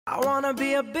I wanna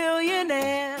be a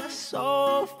billionaire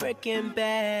so freaking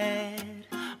bad.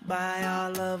 Buy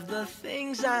all of the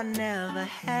things I never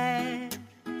had.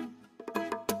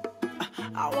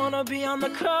 I wanna be on the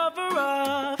cover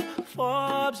of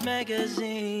Forbes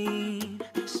magazine,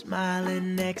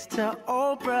 smiling next to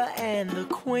Oprah and the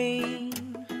Queen.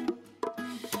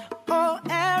 Oh,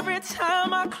 every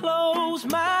time I close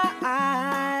my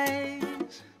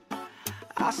eyes,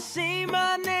 I see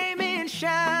my name in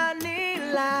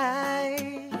shining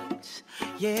lights.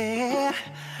 Yeah,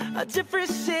 a different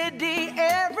city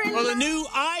every Well, the new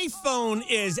iPhone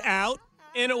is out,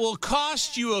 and it will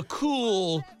cost you a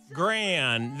cool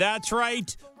 $1,000. That's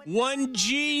right.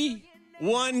 1G,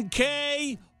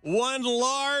 1K, one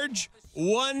large,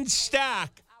 one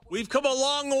stack. We've come a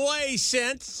long way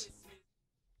since.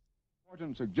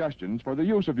 Important suggestions for the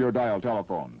use of your dial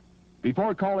telephone.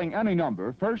 Before calling any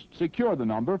number, first secure the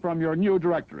number from your new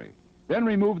directory. Then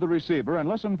remove the receiver and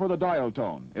listen for the dial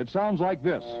tone. It sounds like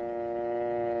this.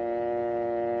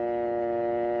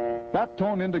 That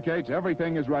tone indicates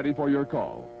everything is ready for your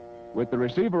call. With the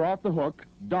receiver off the hook,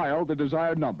 dial the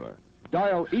desired number.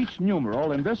 Dial each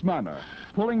numeral in this manner,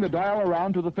 pulling the dial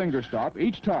around to the finger stop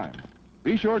each time.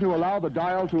 Be sure to allow the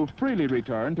dial to freely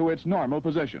return to its normal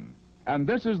position. And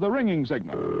this is the ringing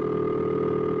signal.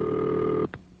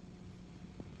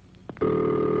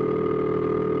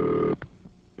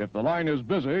 If the line is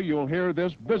busy, you'll hear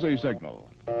this busy signal.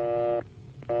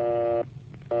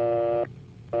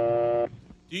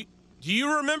 Do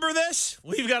you remember this?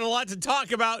 We've got a lot to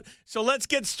talk about, so let's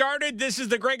get started. This is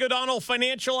the Greg O'Donnell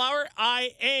Financial Hour.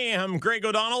 I am Greg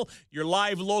O'Donnell, your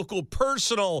live, local,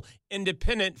 personal,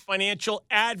 independent financial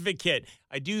advocate.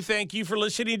 I do thank you for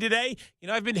listening today. You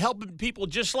know, I've been helping people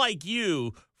just like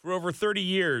you for over 30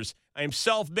 years. I am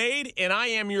self-made, and I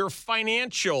am your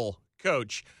financial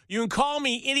coach. You can call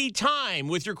me anytime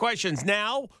with your questions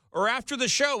now or after the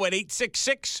show at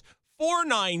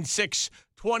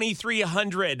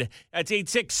 866-496-2300. That's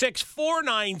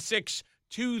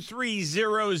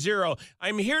 866-496-2300.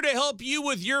 I'm here to help you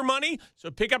with your money, so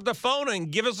pick up the phone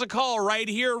and give us a call right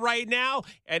here, right now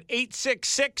at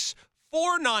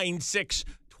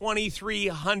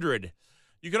 866-496-2300.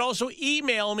 You can also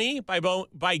email me by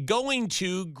going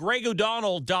to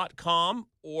gregodonnell.com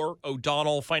or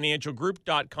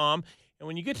o'donnellfinancialgroup.com. And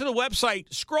when you get to the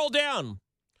website, scroll down.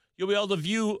 You'll be able to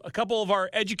view a couple of our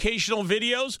educational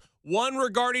videos, one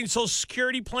regarding Social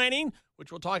Security planning,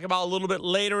 which we'll talk about a little bit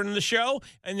later in the show,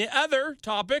 and the other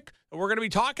topic that we're going to be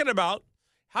talking about,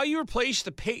 how you replace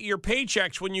your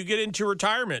paychecks when you get into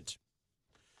retirement.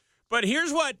 But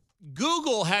here's what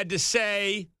Google had to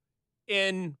say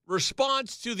in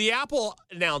response to the Apple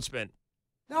announcement.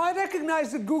 Now, I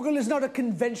recognize that Google is not a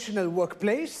conventional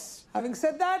workplace. Having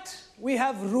said that, we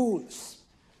have rules.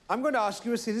 I'm going to ask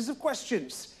you a series of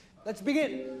questions. Let's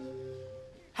begin.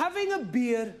 Having a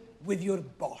beer with your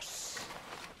boss.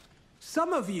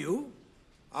 Some of you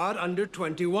are under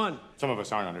 21. Some of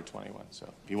us aren't under 21, so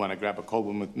if you want to grab a cold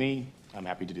one with me, I'm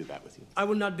happy to do that with you. I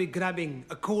will not be grabbing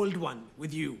a cold one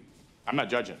with you. I'm not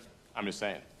judging. I'm just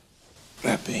saying.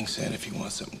 That being said, if you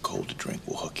want something cold to drink,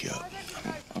 we'll hook you up.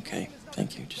 Okay,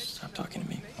 thank you. Just stop talking to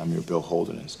me. I'm your Bill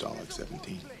Holden in Stalag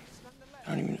 17.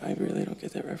 I really don't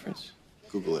get that reference.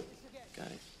 Google it.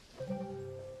 Got it.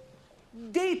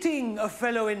 Dating a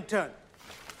fellow intern.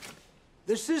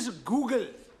 This is Google,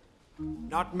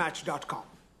 not Match.com.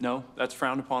 No, that's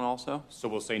frowned upon also. So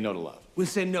we'll say no to love. We'll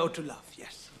say no to love,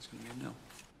 yes. It's going to be a no.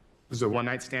 Is a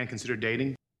one-night stand considered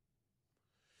dating?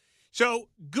 So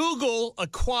Google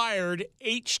acquired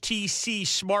HTC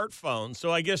smartphones.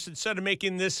 So I guess instead of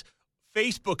making this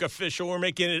Facebook official, we're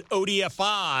making it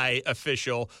ODFI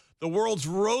official. The world's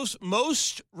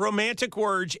most romantic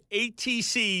words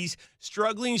HTC's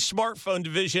struggling smartphone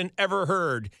division ever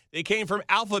heard. They came from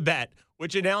Alphabet,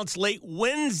 which announced late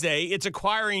Wednesday it's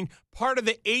acquiring part of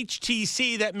the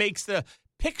HTC that makes the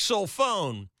Pixel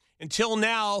phone. Until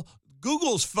now,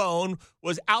 Google's phone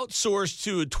was outsourced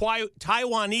to a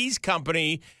Taiwanese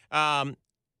company.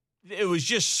 It was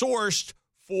just sourced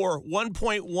for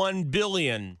 $1.1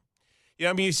 billion. You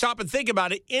know, I mean, you stop and think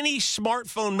about it. Any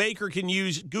smartphone maker can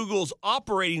use Google's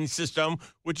operating system,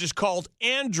 which is called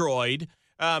Android.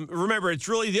 Remember, it's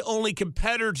really the only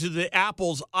competitor to the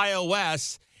Apple's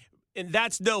iOS. And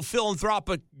that's no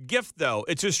philanthropic gift, though.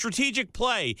 It's a strategic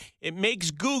play. It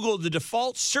makes Google the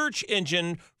default search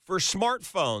engine for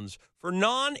smartphones. For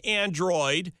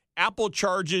non-Android, Apple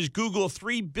charges Google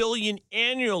 $3 billion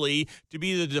annually to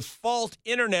be the default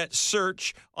internet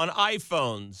search on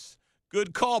iPhones.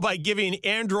 Good call by giving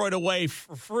Android away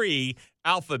for free,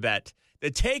 Alphabet. The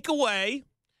takeaway,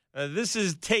 This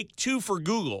is take two for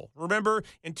Google. Remember,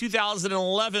 in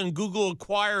 2011, Google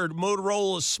acquired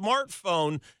Motorola's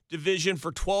smartphone division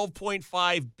for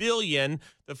 $12.5 billion.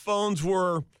 The phones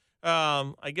were,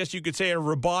 I guess you could say, a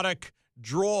robotic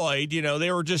droid. You know,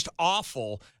 they were just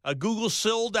awful. Google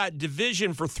sold that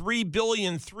division for $3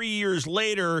 billion 3 years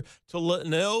later to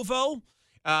Lenovo,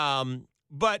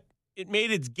 but it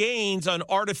made its gains on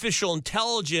artificial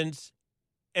intelligence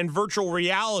and virtual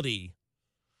reality.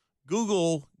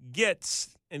 Google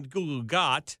gets, and Google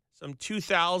got, some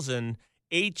 2,000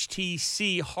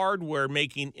 HTC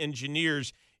hardware-making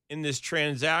engineers in this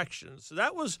transaction. So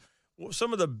that was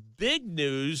some of the big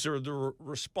news or the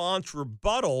response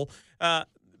rebuttal. The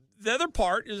other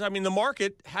part is, I mean, the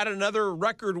market had another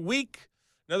record week,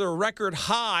 another record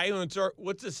high.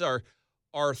 What's this,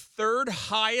 our third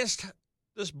highest?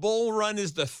 This bull run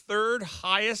is the third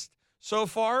highest so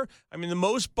far. I mean, the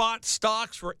most bought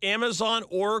stocks were Amazon,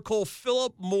 Oracle,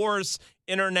 Philip Morris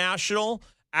International,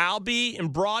 Albi,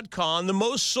 and Broadcom. The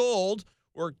most sold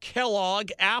were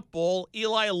Kellogg, Apple,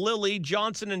 Eli Lilly,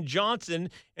 Johnson & Johnson,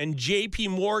 and J.P.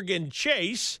 Morgan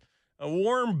Chase.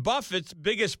 Warren Buffett's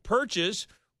biggest purchase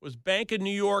was Bank of New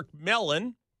York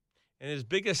Mellon, and his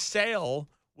biggest sale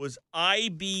was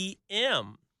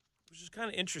IBM, which is kind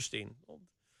of interesting.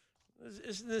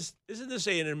 Isn't this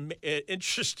an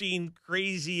interesting,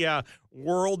 crazy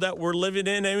world that we're living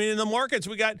in? I mean, in the markets,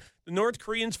 we got the North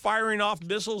Koreans firing off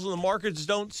missiles, and the markets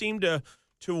don't seem to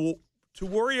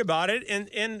worry about it.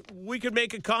 And we could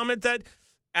make a comment that,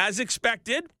 as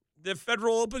expected, the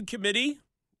Federal Open Committee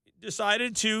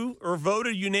decided to, or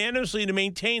voted unanimously to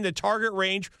maintain the target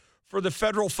range for the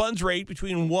federal funds rate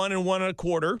between 1 and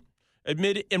 1.25,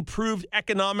 amid improved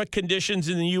economic conditions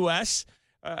in the U.S.,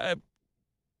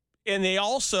 and they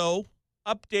also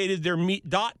updated their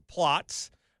dot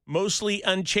plots, mostly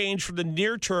unchanged for the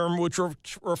near term, which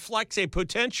reflects a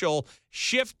potential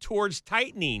shift towards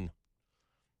tightening.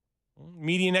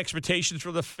 Median expectations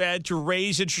for the Fed to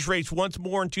raise interest rates once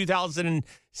more in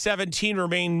 2017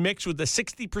 remain mixed, with a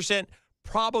 60%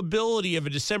 probability of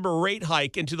a December rate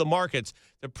hike into the markets.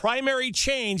 The primary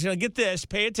change, and get this,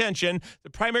 pay attention, the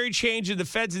primary change in the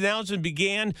Fed's announcement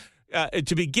began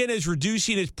is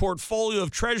reducing its portfolio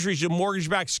of treasuries and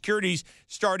mortgage-backed securities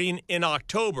starting in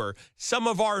October. Some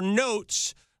of our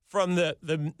notes from the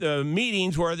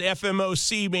meetings where the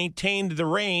FOMC maintained the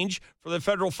range for the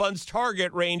federal funds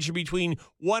target range between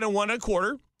 1 and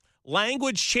 1.25.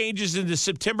 Language changes in the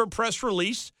September press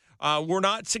release were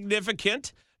not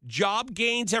significant. Job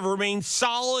gains have remained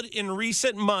solid in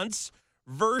recent months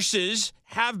versus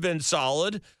have been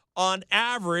solid on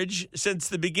average since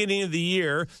the beginning of the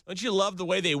year. Don't you love the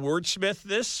way they wordsmith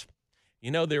this?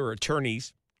 You know, they were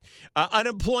attorneys.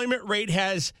 Unemployment rate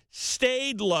has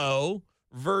stayed low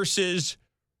versus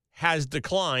has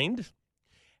declined.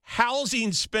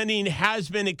 Housing spending has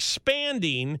been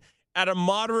expanding at a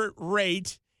moderate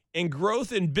rate, and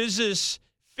growth in business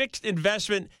fixed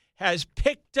investment has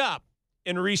picked up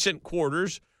in recent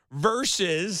quarters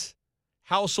versus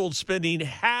household spending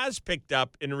has picked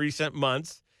up in recent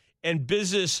months, and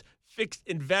business fixed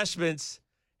investments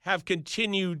have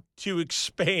continued to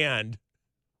expand.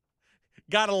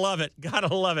 Gotta love it.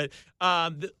 Gotta love it.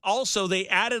 Also, they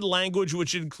added language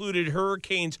which included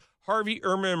hurricanes Harvey,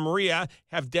 Irma, and Maria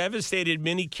have devastated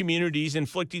many communities,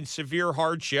 inflicting severe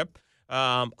hardship.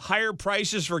 Higher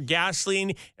prices for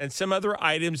gasoline and some other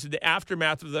items in the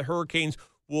aftermath of the hurricanes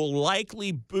will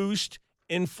likely boost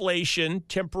inflation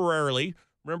temporarily.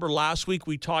 Remember last week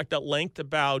we talked at length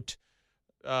about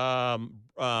the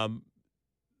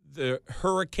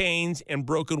hurricanes and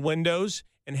broken windows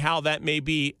and how that may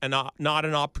be not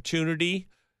an opportunity,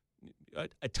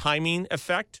 a timing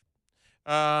effect.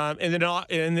 And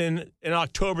then in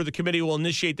October, the committee will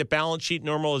initiate the balance sheet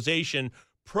normalization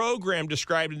program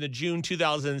described in the June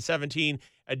 2017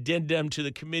 addendum to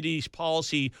the committee's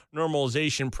policy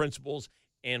normalization principles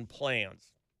and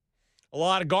plans. A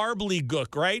lot of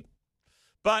gobbledygook, right?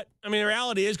 But, I mean, the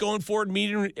reality is going forward,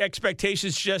 meeting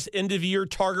expectations just end-of-year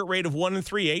target rate of 1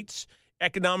 3/8.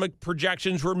 Economic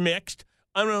projections were mixed.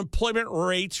 Unemployment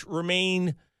rates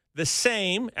remain the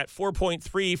same at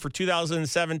 4.3 for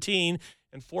 2017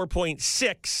 and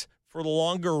 4.6 for the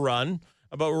longer run,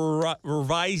 but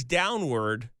revised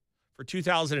downward for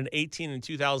 2018 and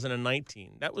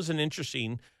 2019. That was an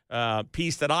interesting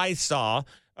piece that I saw.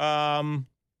 Core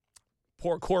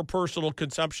personal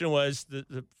consumption was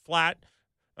the flat,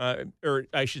 or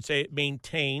I should say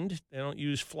maintained. They don't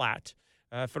use flat.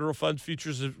 Federal funds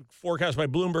futures forecast by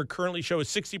Bloomberg currently show a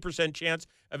 60% chance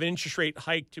of an interest rate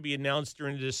hike to be announced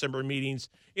during the December meetings.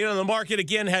 You know, the market,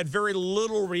 again, had very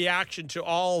little reaction to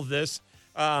all of this.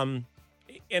 And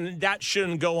and that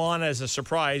shouldn't go on as a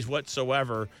surprise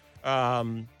whatsoever.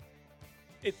 The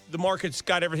market's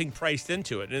got everything priced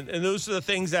into it. And those are the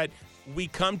things that we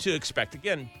come to expect.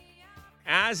 Again,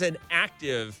 as an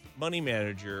active money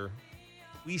manager,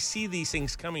 we see these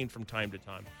things coming from time to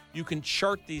time. You can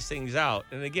chart these things out.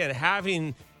 And again,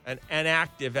 having an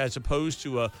active as opposed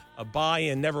to a buy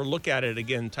and never look at it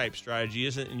again type strategy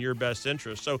isn't in your best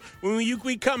interest. So when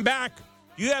we come back,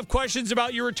 you have questions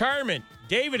about your retirement.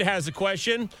 David has a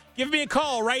question. Give me a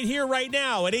call right here, right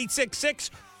now at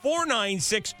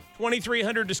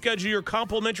 866-496-2300 to schedule your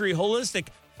complimentary holistic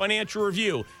financial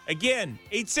review. Again,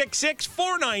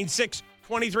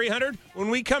 866-496-2300. When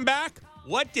we come back,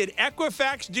 what did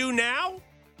Equifax do now?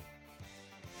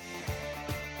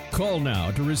 Call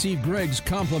now to receive Greg's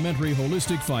complimentary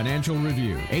holistic financial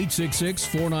review.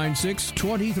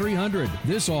 866-496-2300.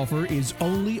 This offer is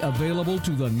only available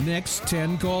to the next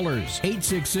 10 callers.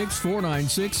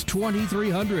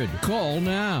 866-496-2300. Call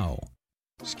now.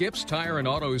 Skip's Tire and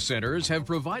Auto Centers have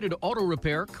provided auto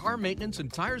repair, car maintenance,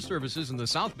 and tire services in the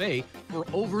South Bay for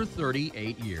over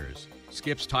 38 years.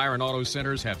 Skip's Tire and Auto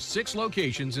Centers have 6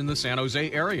 locations in the San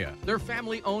Jose area. They're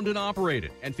family-owned and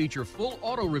operated and feature full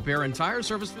auto repair and tire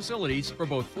service facilities for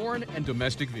both foreign and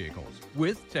domestic vehicles,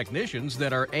 with technicians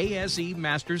that are ASE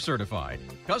Master Certified.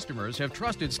 Customers have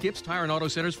trusted Skip's Tire and Auto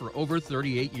Centers for over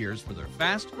 38 years for their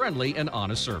fast, friendly, and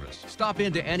honest service. Stop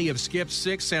into any of Skip's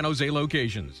 6 San Jose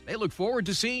locations. They look forward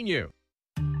to seeing you.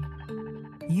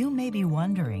 You may be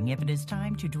wondering if it is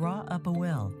time to draw up a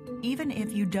will. Even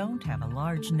if you don't have a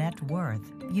large net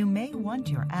worth, you may want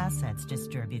your assets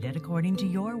distributed according to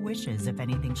your wishes if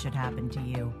anything should happen to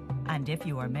you. And if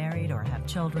you are married or have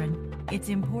children, it's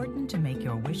important to make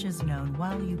your wishes known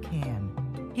while you can.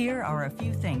 Here are a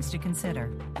few things to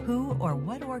consider. Who or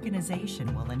what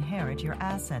organization will inherit your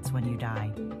assets when you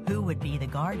die? Who would be the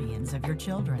guardians of your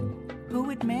children? Who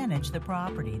would manage the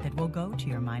property that will go to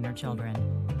your minor children?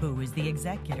 Who is the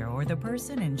executor or the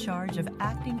person in charge of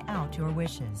acting out your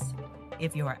wishes?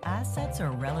 If your assets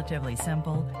are relatively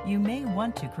simple, you may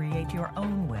want to create your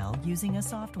own will using a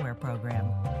software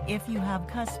program. If you have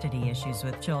custody issues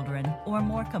with children or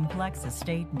more complex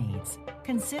estate needs,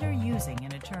 consider using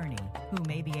an attorney who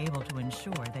may be able to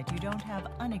ensure that you don't have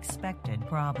unexpected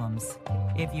problems.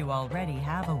 If you already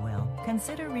have a will,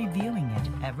 consider reviewing it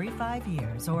every 5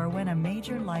 years or when a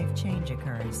major life change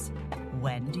occurs.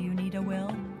 When do you need a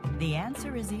will? The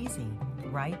answer is easy.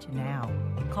 Right now.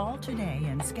 Call today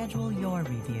and schedule your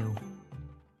review.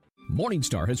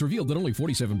 Morningstar has revealed that only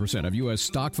 47% of U.S.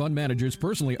 stock fund managers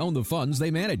personally own the funds they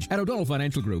manage. At O'Donnell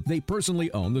Financial Group, they personally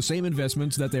own the same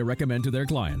investments that they recommend to their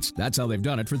clients. That's how they've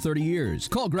done it for 30 years.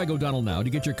 Call Greg O'Donnell now to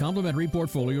get your complimentary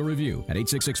portfolio review at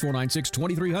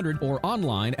 866-496-2300 or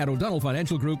online at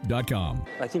o'donnellfinancialgroup.com.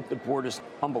 I think the board is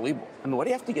unbelievable. I mean, what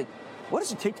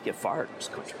does it take to get fired in this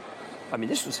country? I mean,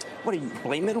 what, do you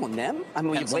blame it on them? I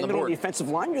mean, you blame it on the offensive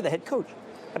line, you're the head coach.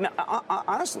 I mean,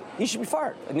 honestly, he should be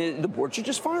fired. I mean, the board should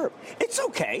just fire him. It's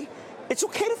okay. It's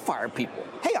okay to fire people.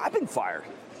 Hey, I've been fired.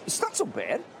 It's not so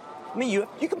bad. I mean, you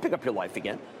can pick up your life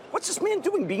again. What's this man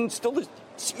doing being still the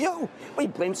CEO? Well, he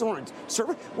blames it on his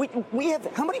server. We have,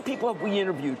 how many people have we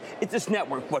interviewed at this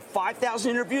network? What,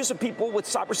 5,000 interviews of people with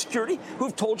cybersecurity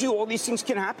who've told you all these things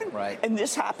can happen? Right. And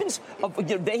this happens.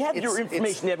 They have your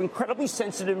information. They have incredibly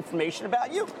sensitive information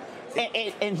about you.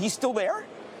 And he's still there?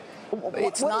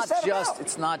 It's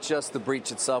not just the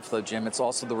breach itself, though, Jim. It's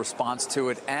also the response to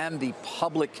it and the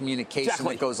public communication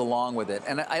that goes along with it.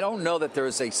 And I don't know that there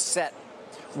is a set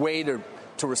way to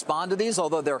respond to these,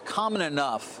 although they're common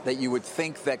enough that you would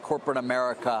think that corporate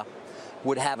America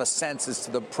would have a sense as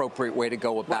to the appropriate way to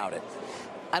go about it.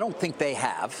 I don't think they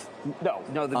have. No,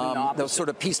 the sort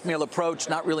of piecemeal approach,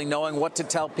 not really knowing what to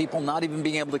tell people, not even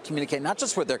being able to communicate, not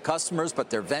just with their customers,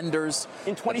 but their vendors,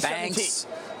 in 2017. Banks.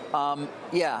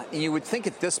 Yeah, and you would think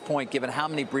at this point, given how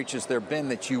many breaches there have been,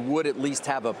 that you would at least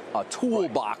have a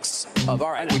toolbox of,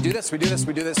 all right, we do this, we do this,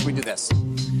 we do this, we do this.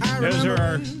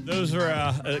 Those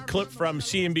are a clip from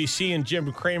CNBC and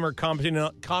Jim Cramer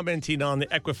commenting on the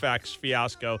Equifax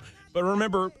fiasco. But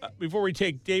remember, before we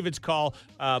take David's call,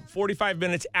 45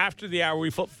 minutes after the hour, we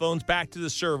flip phones back to the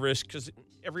service because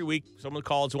every week someone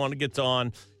calls and gets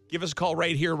on. Give us a call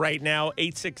right here, right now,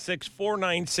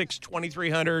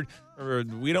 866-496-2300.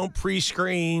 We don't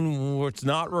pre-screen. It's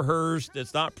not rehearsed.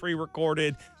 It's not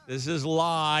pre-recorded. This is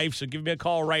live. So give me a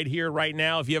call right here, right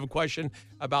now. If you have a question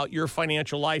about your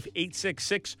financial life,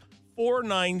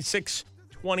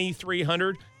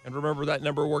 866-496-2300. And remember, that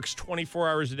number works 24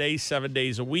 hours a day, 7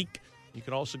 days a week. You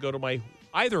can also go to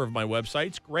either of my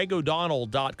websites,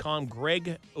 gregodonnell.com.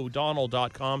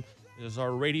 gregodonnell.com is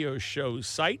our radio show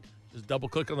site. Just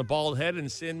double-click on the bald head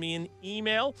and send me an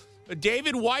email.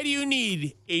 David, why do you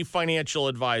need a financial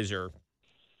advisor?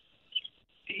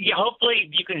 Yeah, hopefully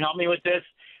you can help me with this.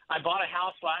 I bought a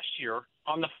house last year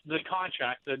on the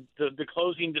contract, the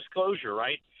closing disclosure,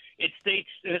 right? It states,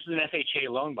 and this is an FHA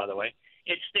loan, by the way,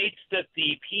 it states that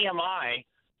the PMI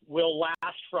will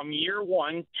last from year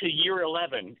 1 to year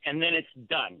 11, and then it's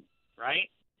done, right?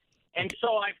 And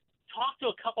so I've talked to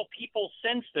a couple people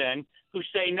since then who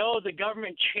say, no, the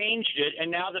government changed it,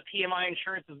 and now the PMI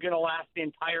insurance is going to last the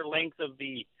entire length of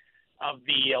the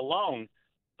loan.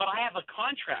 But I have a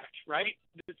contract, right?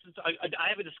 I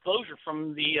have a disclosure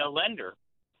from the lender.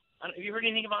 Have you heard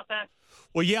anything about that?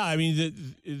 Well, yeah. I mean,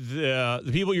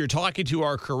 the people you're talking to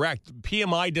are correct.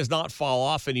 PMI does not fall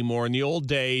off anymore. In the old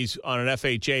days, on an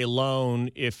FHA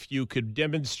loan, if you could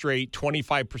demonstrate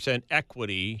 25%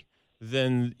 equity,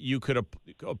 then you could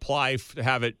apply to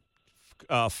have it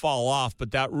fall off.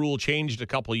 But that rule changed a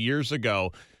couple of years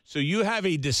ago. So you have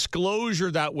a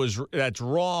disclosure that's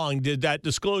wrong. Did that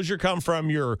disclosure come from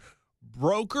your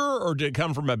broker or did it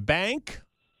come from a bank?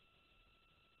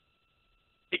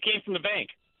 It came from the bank.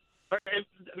 Or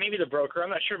maybe the broker. I'm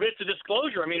not sure, but it's a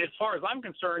disclosure. I mean, as far as I'm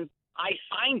concerned, I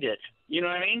signed it. You know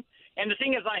what I mean? And the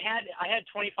thing is, I had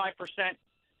 25%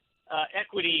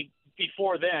 equity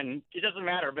before then. It doesn't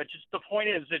matter, but just the point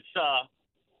is, it's a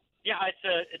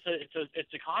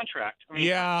contract. I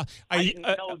mean, I didn't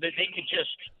know that they could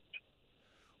just.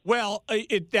 Well,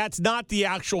 that's not the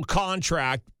actual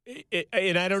contract,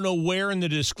 and I don't know where in the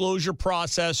disclosure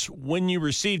process when you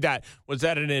received that. Was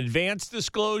that an advanced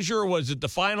disclosure? Was it the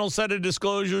final set of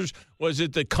disclosures? Was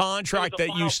it the contract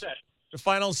that you? The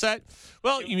final set.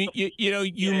 Well,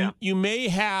 you may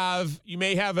have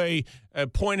a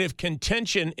point of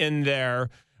contention in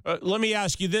there. Let me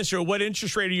ask you this: or what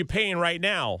interest rate are you paying right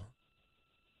now?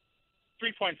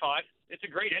 3.5. It's a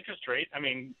great interest rate. I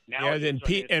mean, now. Yeah, then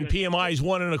PMI is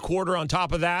 1.25 on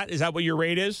top of that. Is that what your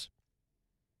rate is?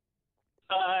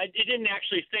 It didn't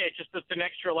actually say. It's just it's an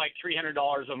extra like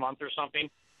 $300 a month or something.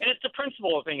 And it's the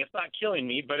principal thing. It's not killing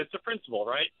me, but it's the principal,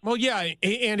 right? Well, yeah,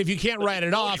 and if you can't write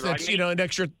it off, that's an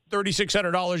extra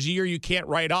 $3,600 a year you can't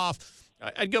write off.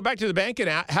 I'd go back to the bank and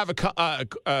have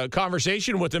a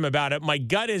conversation with them about it. My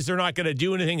gut is they're not going to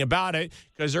do anything about it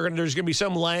because there's going to be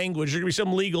some language, there's going to be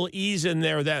some legal ease in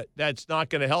there that's not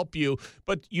going to help you.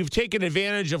 But you've taken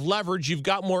advantage of leverage. You've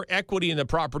got more equity in the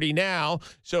property now,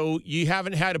 so you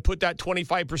haven't had to put that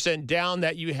 25% down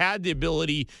that you had the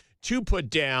ability to put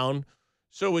down.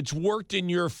 So it's worked in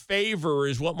your favor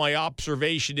is what my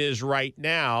observation is right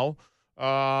now.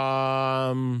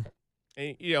 And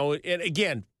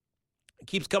again, it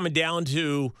keeps coming down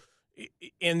to,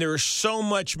 and there's so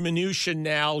much minutia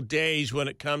nowadays when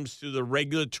it comes to the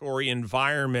regulatory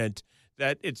environment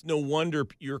that it's no wonder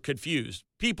you're confused.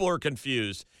 People are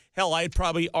confused. Hell, I'd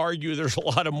probably argue there's a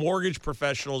lot of mortgage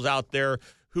professionals out there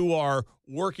who are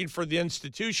working for the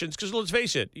institutions because let's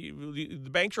face it, the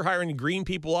banks are hiring green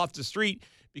people off the street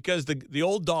because the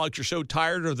old dogs are so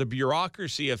tired of the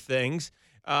bureaucracy of things,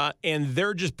 and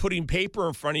they're just putting paper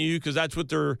in front of you because that's what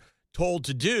they're told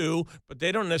to do, but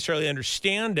they don't necessarily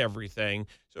understand everything.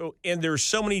 So, and there's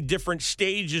so many different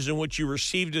stages in which you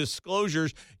receive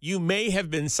disclosures. You may have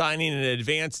been signing an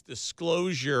advanced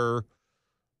disclosure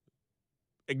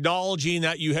acknowledging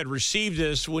that you had received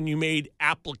this when you made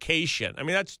application. I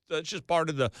mean, that's just part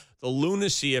of the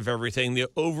lunacy of everything, the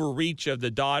overreach of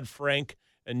the Dodd-Frank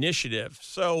initiative.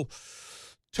 So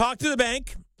talk to the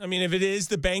bank. I mean, if it is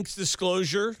the bank's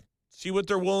disclosure, see what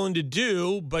they're willing to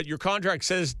do, but your contract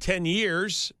says 10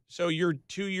 years, so you're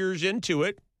 2 years into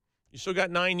it. You still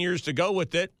got 9 years to go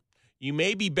with it. You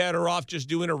may be better off just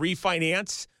doing a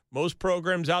refinance. Most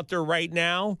programs out there right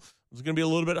now is going to be a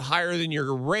little bit higher than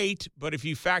your rate, but if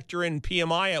you factor in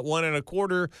PMI at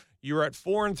 1.25, you're at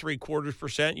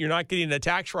 4.75%. You're not getting a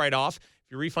tax write-off.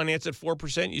 If you refinance at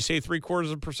 4%, you save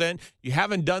 0.75%. You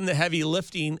haven't done the heavy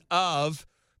lifting of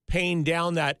paying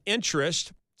down that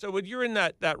interest. So when you're in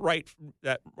that right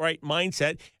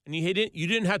mindset, and you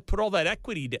didn't have to put all that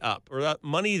equity up or that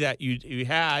money that you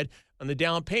had on the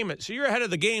down payment. So you're ahead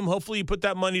of the game. Hopefully you put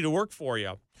that money to work for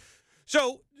you.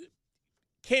 So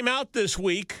came out this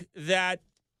week that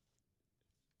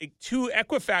 2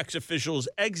 Equifax officials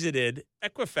exited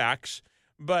Equifax,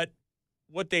 but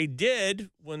what they did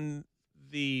when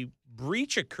the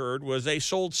breach occurred was they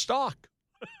sold stock.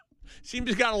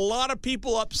 Seems to got a lot of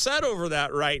people upset over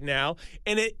that right now.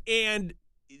 And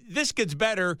this gets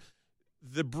better.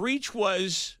 The breach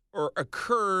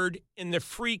occurred in the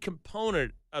free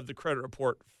component of the credit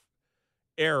report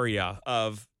area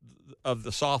of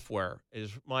the software,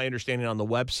 is my understanding on the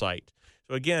website.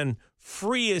 So again,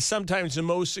 free is sometimes the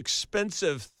most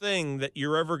expensive thing that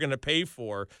you're ever going to pay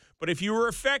for. But if you were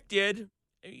affected,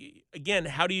 again,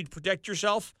 how do you protect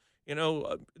yourself?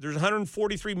 There's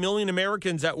 143 million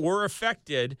Americans that were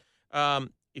affected.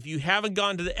 If you haven't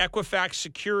gone to the Equifax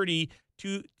Security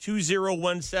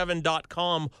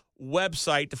 2017.com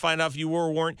website to find out if you were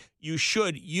or weren't, you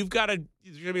should. There's going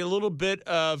to be a little bit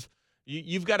of,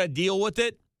 you've got to deal with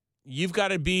it. You've got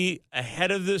to be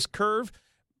ahead of this curve,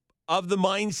 of the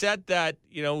mindset that,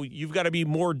 you've got to be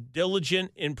more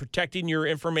diligent in protecting your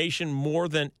information more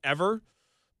than ever.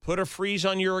 Put a freeze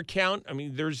on your account. I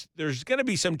mean, there's going to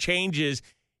be some changes,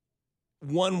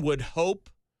 one would hope.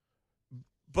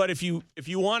 But if you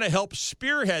want to help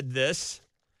spearhead this,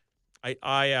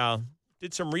 I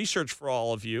did some research for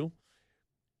all of you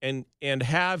and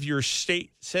have your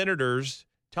state senators'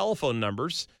 telephone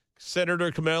numbers.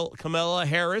 Senator Kamala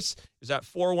Harris is at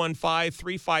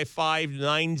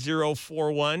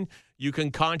 415-355-9041. You can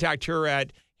contact her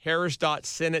at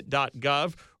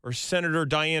harris.senate.gov or Senator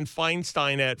Dianne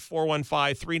Feinstein at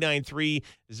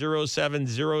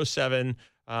 415-393-0707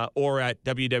 or at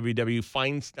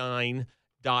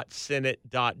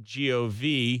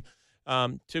www.feinstein.senate.gov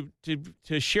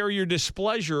to share your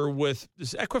displeasure with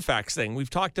this Equifax thing.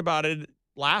 We've talked about it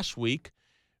last week.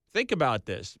 Think about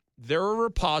this. They're a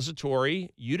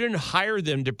repository. You didn't hire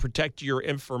them to protect your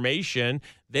information.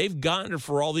 They've gotten it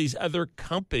for all these other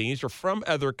companies or from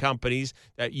other companies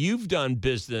that you've done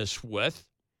business with.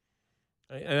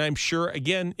 And I'm sure,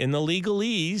 again, in the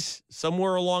legalese,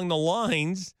 somewhere along the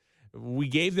lines, we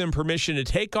gave them permission to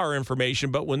take our information,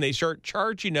 but when they start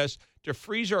charging us to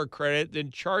freeze our credit, then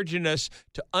charging us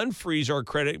to unfreeze our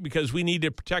credit because we need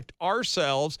to protect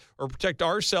ourselves or protect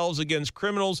ourselves against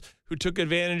criminals who took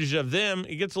advantage of them,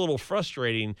 it gets a little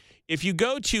frustrating. If you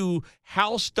go to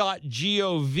house.gov,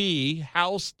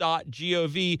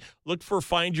 look for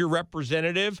Find Your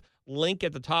Representative, link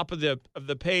at the top of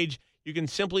the page. You can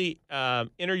simply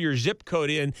enter your zip code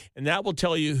in, and that will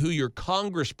tell you who your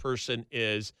congressperson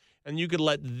is. And you could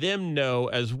let them know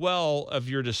as well of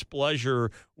your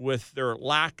displeasure with their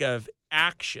lack of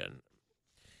action.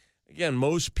 Again,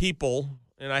 most people,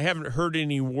 and I haven't heard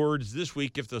any words this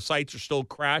week if the sites are still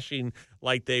crashing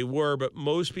like they were, but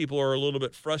most people are a little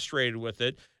bit frustrated with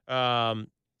it.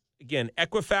 Again,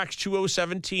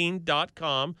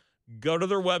 Equifax2017.com. Go to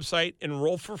their website,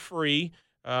 enroll for free.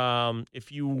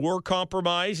 If you were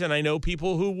compromised, and I know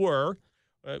people who were,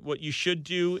 what you should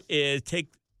do is take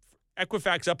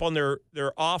Equifax up on their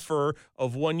offer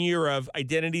of 1 year of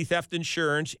identity theft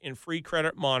insurance and free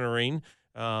credit monitoring.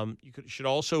 Should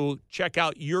also check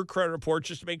out your credit report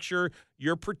just to make sure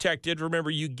you're protected. Remember,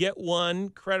 you get one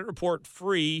credit report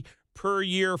free per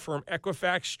year from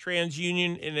Equifax,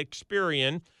 TransUnion, and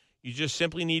Experian. You just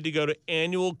simply need to go to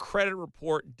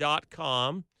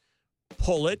annualcreditreport.com,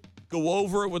 pull it, go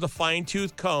over it with a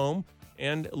fine-tooth comb,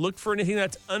 and look for anything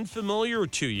that's unfamiliar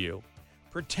to you.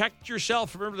 Protect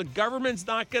yourself. Remember, the government's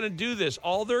not going to do this.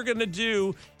 All they're going to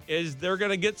do is they're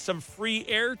going to get some free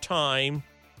airtime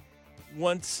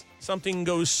once something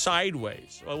goes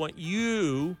sideways. So I want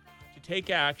you to take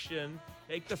action,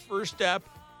 take the first step,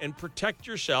 and protect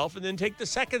yourself, and then take the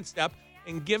second step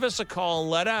and give us a call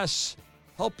and let us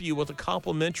help you with a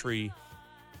complimentary,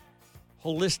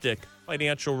 holistic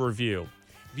financial review.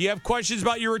 If you have questions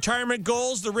about your retirement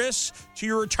goals, the risks to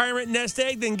your retirement nest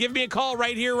egg, then give me a call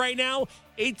right here, right now,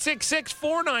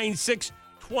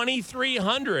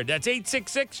 866-496-2300. That's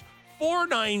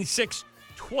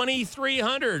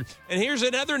 866-496-2300. And here's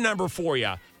another number for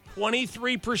you,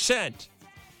 23%.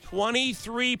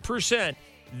 23%.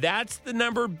 That's the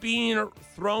number being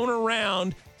thrown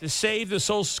around to save the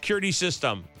Social Security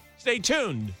system. Stay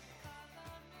tuned.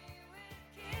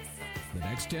 The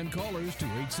next 10 callers to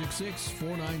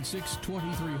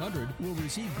 866-496-2300 will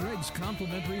receive Greg's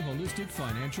complimentary holistic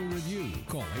financial review.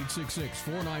 Call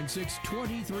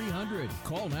 866-496-2300.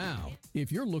 Call now.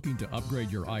 If you're looking to upgrade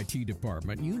your IT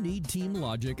department, you need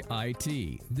TeamLogic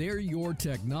IT. They're your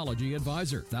technology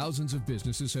advisor. Thousands of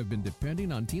businesses have been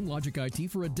depending on TeamLogic IT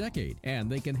for a decade, and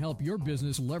they can help your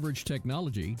business leverage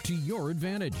technology to your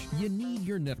advantage. You need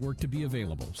your network to be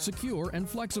available, secure, and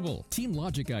flexible.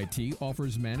 TeamLogic IT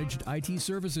offers managed IT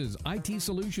services, IT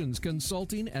solutions,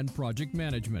 consulting, and project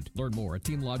management. Learn more at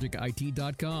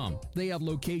TeamLogicIT.com. They have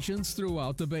locations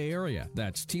throughout the Bay Area.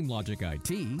 That's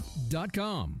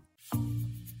TeamLogicIT.com.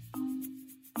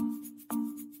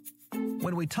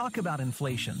 When we talk about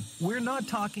inflation, we're not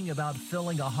talking about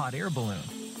filling a hot air balloon.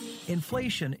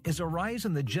 Inflation is a rise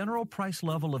in the general price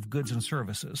level of goods and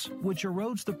services, which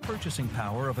erodes the purchasing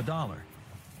power of a dollar.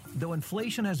 Though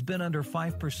inflation has been under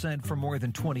 5% for more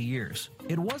than 20 years,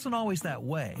 it wasn't always that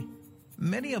way.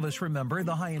 Many of us remember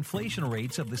the high inflation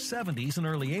rates of the 70s and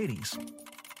early 80s.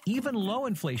 Even low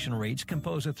inflation rates can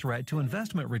pose a threat to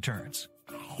investment returns.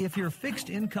 If your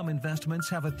fixed income investments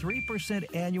have a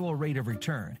 3% annual rate of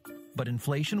return, but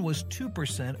inflation was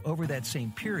 2% over that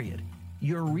same period,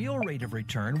 your real rate of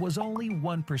return was only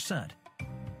 1%.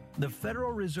 The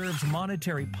Federal Reserve's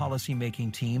monetary policy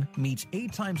making team meets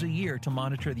 8 times a year to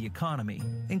monitor the economy,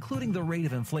 including the rate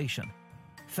of inflation.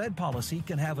 Fed policy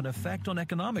can have an effect on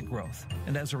economic growth,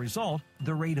 and as a result,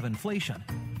 the rate of inflation.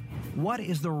 What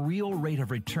is the real rate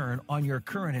of return on your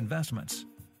current investments?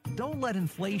 Don't let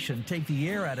inflation take the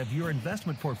air out of your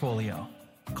investment portfolio.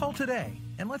 Call today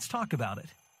and let's talk about it.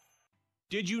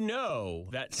 Did you know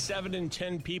that 7 in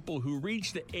 10 people who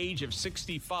reach the age of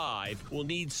 65 will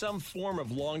need some form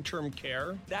of long-term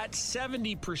care? That's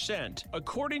 70%.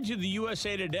 According to the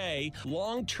USA Today,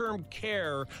 long-term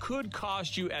care could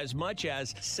cost you as much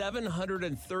as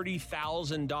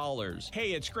 $730,000.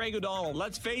 Hey, it's Greg O'Donnell.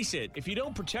 Let's face it, if you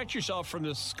don't protect yourself from the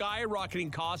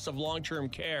skyrocketing costs of long-term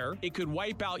care, it could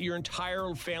wipe out your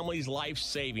entire family's life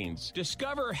savings.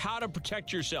 Discover how to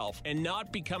protect yourself and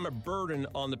not become a burden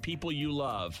on the people you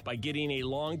love by getting a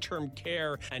long-term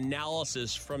care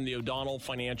analysis from the O'Donnell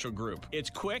Financial Group.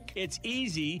 It's quick, it's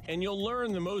easy, and you'll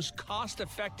learn the most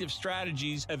cost-effective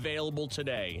strategies available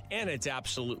today. And it's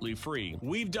absolutely free.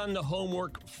 We've done the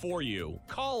homework for you.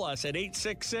 Call us at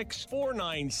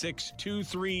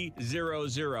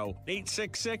 866-496-2300,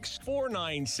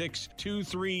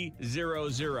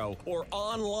 866-496-2300, or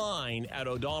online at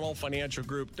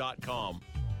o'donnellfinancialgroup.com.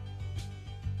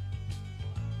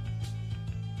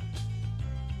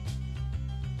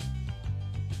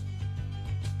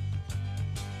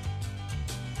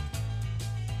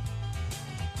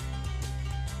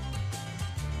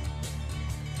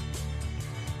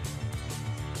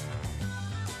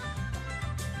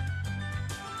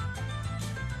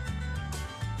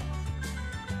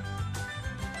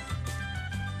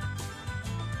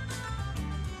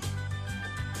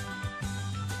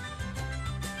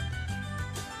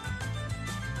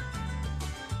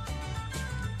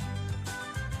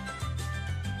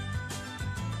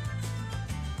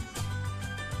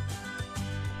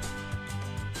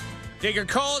 Take your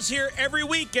calls here every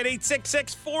week at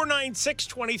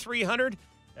 866-496-2300.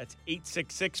 That's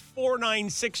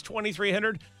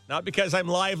 866-496-2300. Not because I'm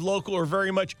live, local, or very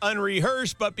much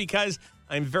unrehearsed, but because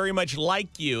I'm very much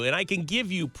like you. And I can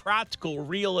give you practical,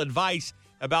 real advice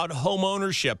about home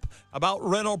ownership, about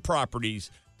rental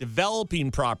properties, developing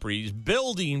properties,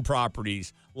 building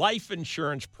properties, life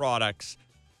insurance products,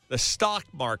 the stock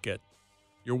market,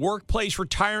 your workplace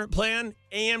retirement plan,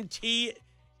 AMT,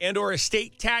 and or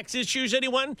estate tax issues,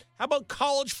 anyone? How about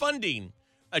college funding?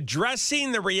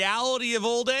 Addressing the reality of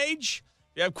old age?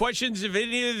 If you have questions of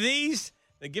any of these,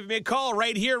 then give me a call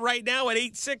right here, right now at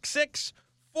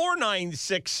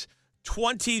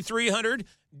 866-496-2300.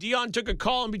 Dion took a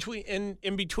call in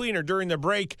between or during the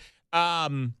break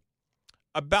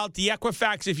about the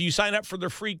Equifax. If you sign up for the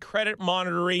free credit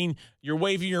monitoring, you're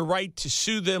waiving your right to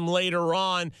sue them later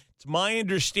on. It's my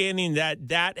understanding that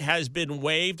that has been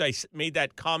waived. I made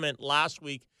that comment last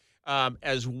week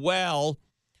as well.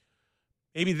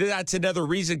 Maybe that's another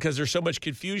reason, because there's so much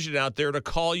confusion out there, to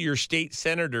call your state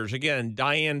senators. Again,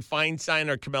 Dianne Feinstein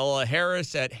or Kamala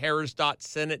Harris at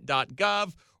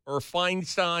harris.senate.gov or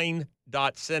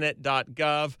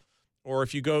feinstein.senate.gov. Or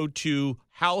if you go to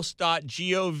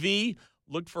house.gov,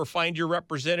 look for Find Your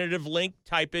Representative link,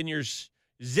 type in your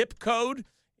zip code,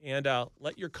 and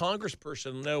let your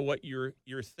congressperson know what you're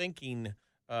thinking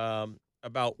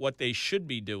about what they should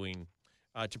be doing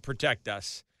to protect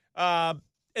us. And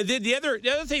then the other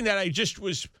thing that I just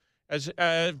was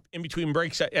in between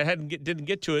breaks, I didn't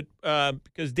get to it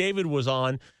because David was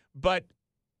on, but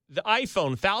the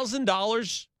iPhone,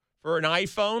 $1,000 for an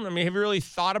iPhone. I mean, have you really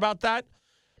thought about that?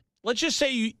 Let's just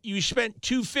say you spent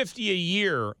 $250 a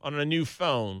year on a new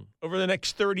phone over the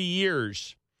next 30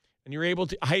 years. And you're able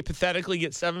to hypothetically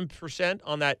get 7%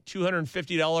 on that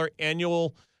 $250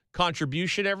 annual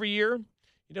contribution every year.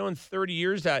 You know, in 30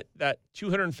 years, that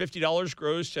 $250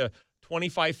 grows to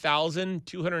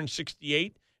 $25,268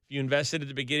 if you invested at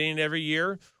the beginning of every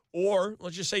year. Or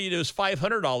let's just say it was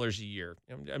 $500 a year.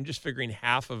 I'm just figuring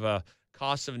half of a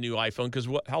cost of a new iPhone, because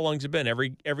how long has it been?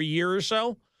 Every year or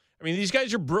so? I mean, these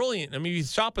guys are brilliant. I mean, you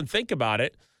stop and think about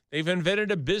it. They've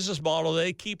invented a business model.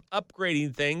 They keep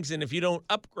upgrading things, and if you don't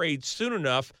upgrade soon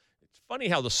enough, it's funny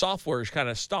how the software kind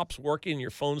of stops working, your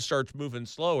phone starts moving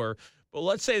slower. But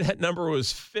let's say that number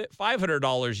was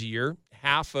 $500 a year,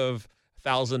 half of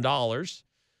 $1,000.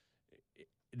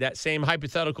 That same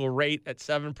hypothetical rate at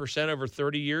 7% over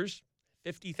 30 years,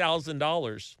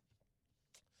 $50,000. It's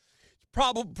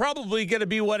probably going to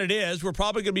be what it is. We're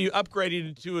probably going to be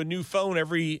upgrading to a new phone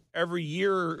every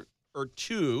year or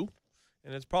two,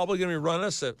 and it's probably going to run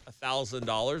us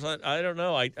 $1,000. I don't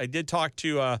know. I did talk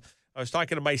to I was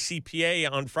talking to my CPA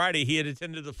on Friday. He had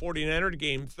attended the 49er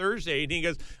game Thursday, and he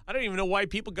goes, I don't even know why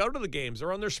people go to the games.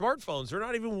 They're on their smartphones. They're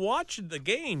not even watching the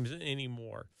games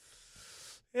anymore.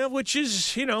 Yeah, which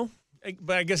is,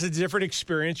 but I guess it's a different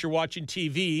experience. You're watching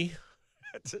TV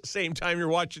at the same time you're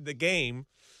watching the game.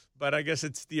 But I guess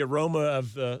it's the aroma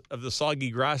of the soggy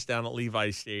grass down at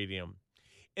Levi's Stadium.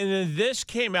 And then this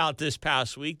came out this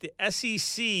past week. The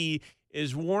SEC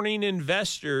is warning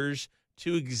investors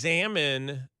to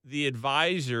examine the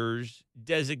advisors'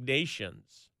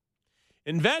 designations.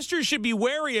 Investors should be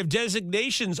wary of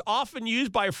designations often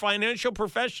used by financial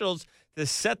professionals to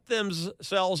set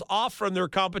themselves off from their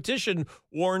competition,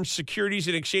 warns Securities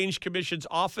and Exchange Commission's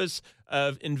Office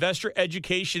of Investor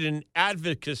Education and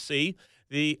Advocacy.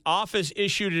 The office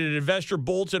issued an investor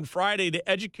bulletin Friday to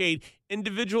educate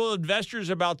individual investors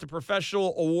about the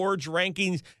professional awards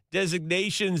rankings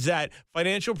designations that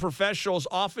financial professionals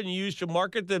often use to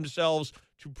market themselves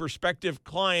to prospective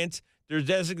clients. Their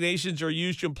designations are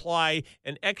used to imply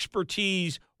an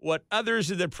expertise what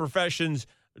others in the professions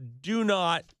do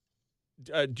not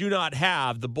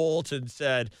have, the bulletin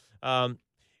said.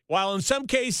 While in some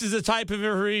cases the type of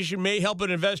information may help an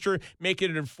investor make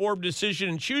an informed decision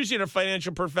in choosing a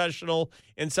financial professional,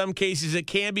 in some cases it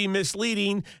can be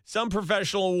misleading. Some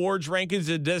professional awards, rankings,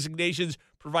 and designations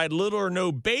provide little or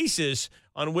no basis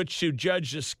on which to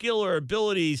judge the skill or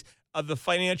abilities of the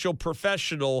financial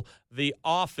professional, the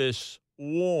office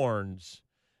warns.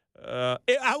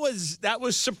 That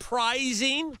was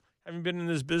surprising. Having been in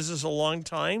this business a long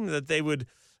time, that they would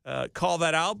call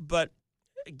that out. But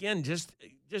again, just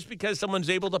because someone's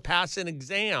able to pass an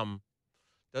exam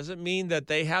doesn't mean that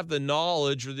they have the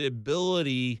knowledge or the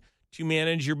ability to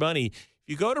manage your money. If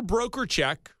you go to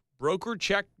BrokerCheck,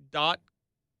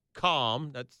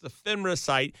 brokercheck.com, that's the FINRA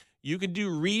site, you can do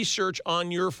research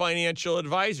on your financial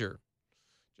advisor.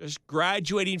 Just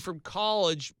graduating from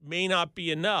college may not be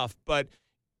enough, but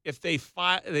if they've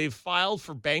filed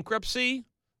for bankruptcy,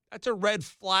 that's a red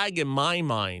flag in my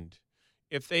mind.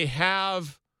 If they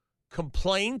have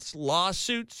complaints,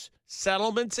 lawsuits,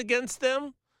 settlements against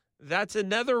them, that's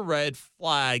another red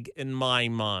flag in my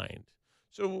mind.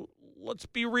 So let's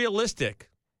be realistic.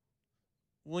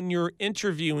 When you're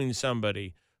interviewing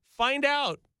somebody, find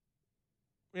out,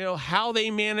 how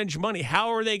they manage money.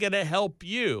 How are they going to help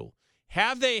you?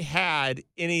 Have they had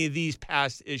any of these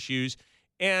past issues?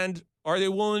 And are they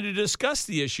willing to discuss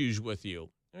the issues with you?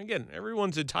 And again,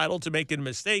 everyone's entitled to making a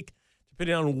mistake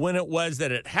depending on when it was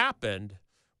that it happened.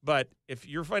 But if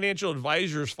your financial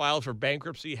advisors filed for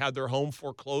bankruptcy, had their home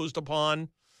foreclosed upon,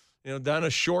 done a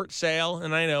short sale,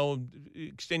 and I know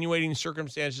extenuating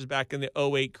circumstances back in the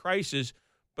 2008 crisis,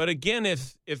 but again,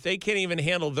 if they can't even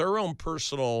handle their own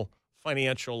personal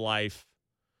financial life,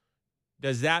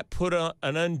 does that put an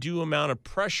undue amount of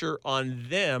pressure on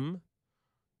them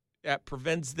that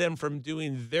prevents them from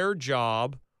doing their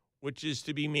job, which is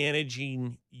to be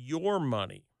managing your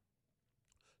money?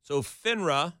 So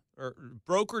FINRA, or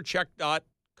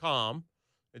brokercheck.com,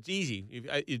 it's easy.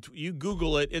 If you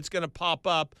Google it, it's going to pop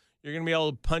up. You're going to be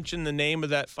able to punch in the name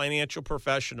of that financial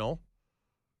professional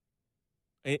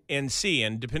and see.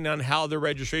 And depending on how their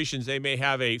registrations, they may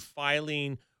have a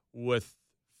filing with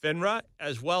FINRA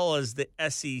as well as the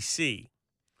SEC.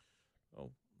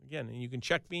 So again, and you can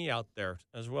check me out there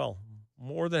as well.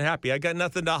 More than happy. I got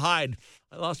nothing to hide.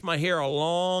 I lost my hair a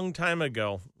long time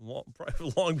ago,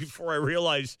 long before I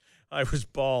realized I was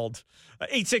bald.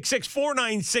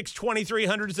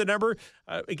 866-496-2300 is the number.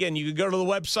 Again, you can go to the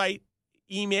website,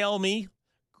 email me,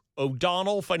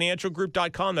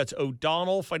 o'donnellfinancialgroup.com. That's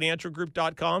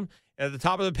o'donnellfinancialgroup.com. And at the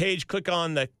top of the page, click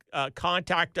on the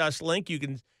Contact Us link. You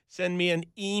can send me an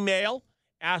email,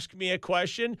 ask me a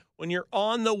question. When you're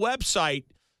on the website,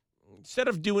 instead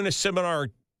of doing a seminar,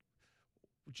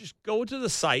 just go to the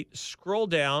site, scroll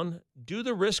down, do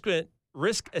the risk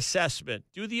assessment,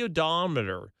 do the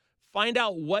odometer, find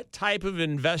out what type of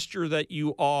investor that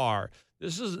you are.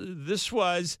 This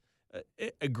was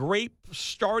a great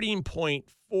starting point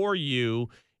for you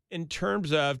in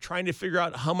terms of trying to figure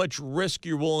out how much risk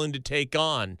you're willing to take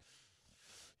on.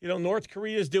 North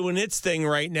Korea is doing its thing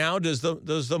right now. Is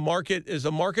the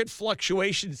market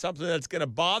fluctuation something that's going to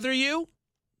bother you?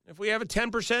 If we have a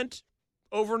 10%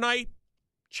 overnight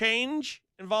change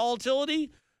in volatility,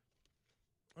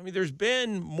 I mean, there's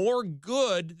been more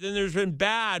good than there's been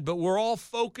bad, but we're all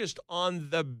focused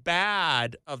on the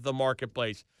bad of the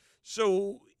marketplace.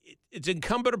 So it's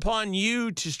incumbent upon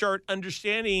you to start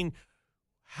understanding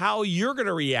how you're going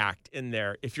to react in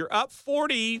there. If you're up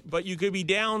 40, but you could be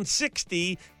down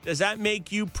 60, does that make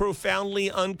you profoundly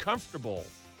uncomfortable?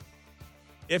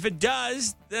 If it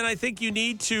does, then I think you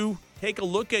need to take a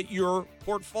look at your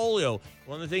portfolio.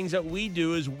 One of the things that we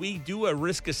do is we do a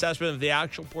risk assessment of the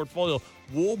actual portfolio.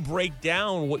 We'll break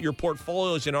down what your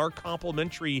portfolio is in our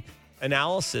complimentary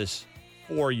analysis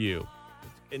for you.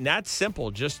 And that's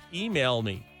simple. Just email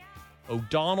me,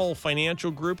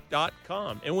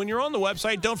 o'donnellfinancialgroup.com. And when you're on the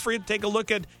website, don't forget to take a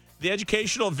look at the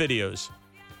educational videos.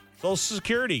 Social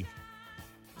Security.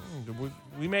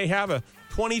 We may have a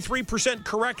 23%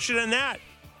 correction in that.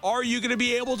 Are you going to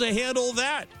be able to handle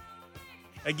that?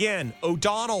 Again,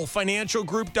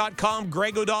 o'donnellfinancialgroup.com,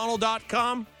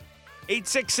 gregodonnell.com,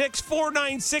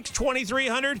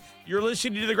 866-496-2300. You're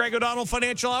listening to the Greg O'Donnell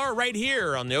Financial Hour right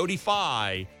here on the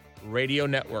OD5 Radio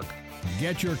Network.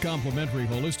 Get your complimentary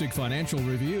holistic financial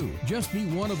review. Just be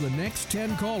one of the next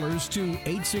 10 callers to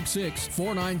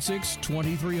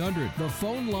 866-496-2300. The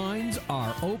phone lines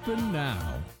are open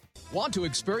now. Want to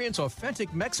experience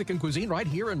authentic Mexican cuisine right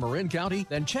here in Marin County?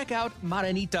 Then check out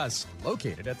Maranitas,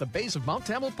 located at the base of Mount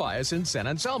Tamalpais in San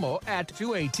Anselmo at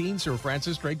 218 Sir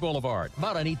Francis Drake Boulevard.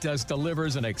 Maranitas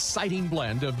delivers an exciting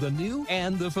blend of the new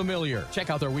and the familiar. Check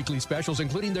out their weekly specials,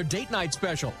 including their date night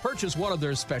special. Purchase one of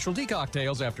their specialty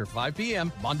cocktails after 5 p.m.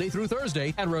 Monday through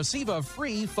Thursday and receive a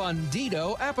free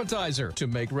Fundido appetizer. To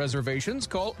make reservations,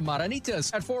 call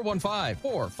Maranitas at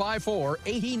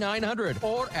 415-454-8900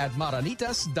 or at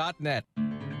maranitas.net. In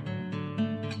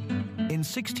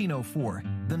 1604,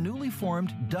 the newly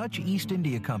formed Dutch East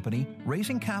India Company,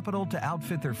 raising capital to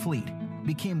outfit their fleet,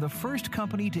 became the first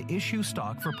company to issue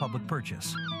stock for public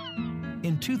purchase.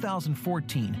 In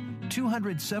 2014,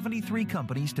 273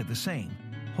 companies did the same,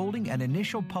 holding an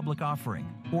initial public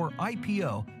offering, or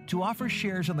IPO, to offer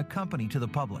shares in the company to the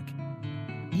public.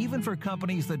 Even for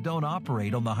companies that don't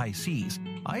operate on the high seas,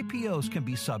 IPOs can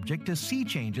be subject to sea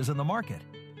changes in the market.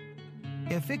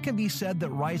 If it can be said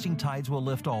that rising tides will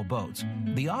lift all boats,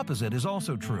 the opposite is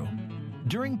also true.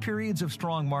 During periods of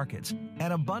strong markets,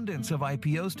 an abundance of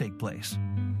IPOs take place.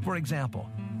 For example,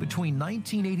 between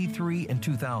 1983 and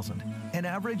 2000, an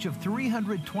average of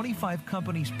 325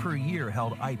 companies per year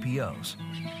held IPOs.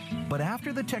 But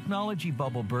after the technology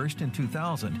bubble burst in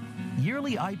 2000,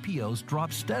 yearly IPOs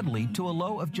dropped steadily to a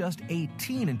low of just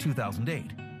 18 in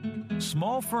 2008.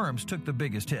 Small firms took the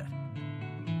biggest hit.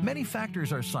 Many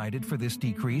factors are cited for this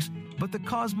decrease, but the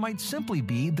cause might simply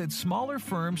be that smaller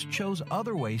firms chose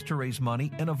other ways to raise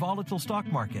money in a volatile stock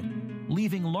market,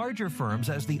 leaving larger firms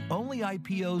as the only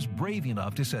IPOs brave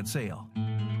enough to set sail.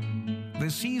 The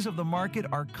seas of the market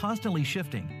are constantly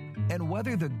shifting, and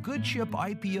whether the good ship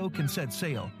IPO can set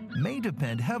sail may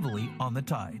depend heavily on the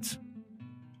tides.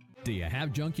 Do you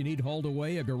have junk you need hauled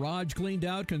away, a garage cleaned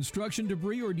out, construction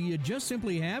debris, or do you just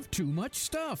simply have too much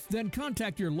stuff? Then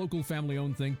contact your local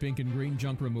family-owned Think Pink and Green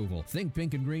Junk Removal. Think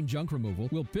Pink and Green Junk Removal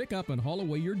will pick up and haul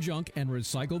away your junk and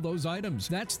recycle those items.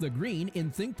 That's the green in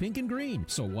Think Pink and Green.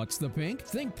 So what's the pink?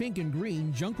 Think Pink and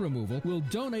Green Junk Removal will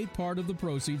donate part of the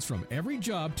proceeds from every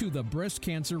job to the Breast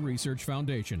Cancer Research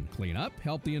Foundation. Clean up,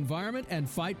 help the environment, and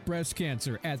fight breast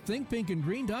cancer at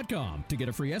thinkpinkandgreen.com. To get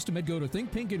a free estimate, go to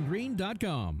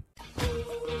thinkpinkandgreen.com.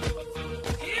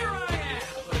 Here I am,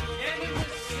 in the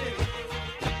city,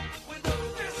 with a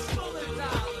fistful of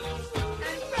dollars, and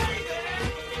baby,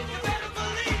 you better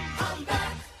believe I'm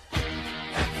back in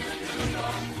the New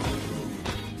York groove.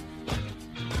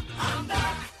 I'm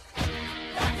back in the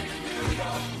New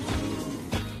York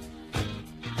groove.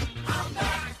 I'm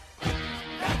back in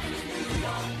the New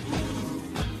York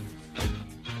groove.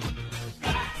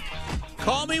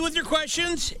 Call me with your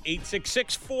questions,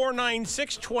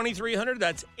 866-496-2300.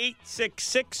 That's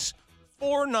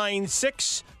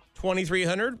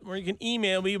 866-496-2300. Or you can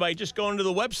email me by just going to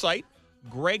the website,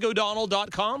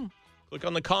 gregodonnell.com. Click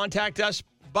on the Contact Us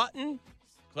button.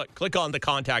 Click on the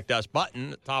Contact Us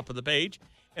button at the top of the page.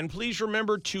 And please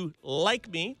remember to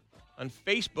like me on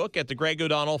Facebook at the Greg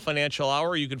O'Donnell Financial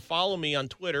Hour. You can follow me on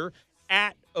Twitter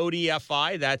at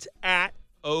ODFI. That's at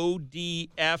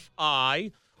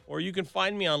ODFI. Or you can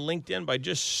find me on LinkedIn by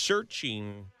just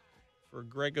searching for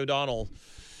Greg O'Donnell.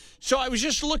 So I was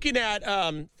just looking at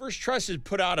First Trust has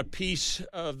put out a piece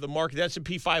of the market, the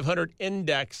S&P 500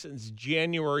 index since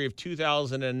January of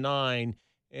 2009.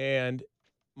 And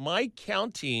my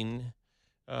counting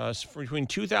between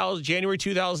January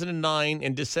 2009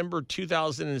 and December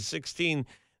 2016,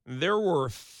 there were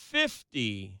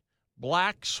 50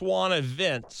 black swan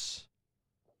events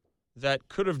that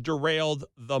could have derailed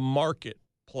the market.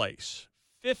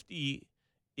 50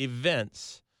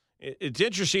 events. It's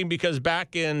interesting because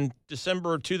back in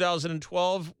December of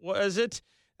 2012, was it?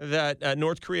 that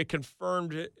North Korea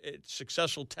confirmed its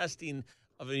successful testing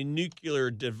of a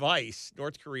nuclear device.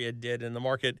 North Korea did, and the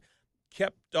market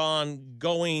kept on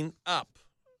going up.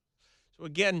 So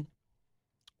again,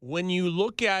 when you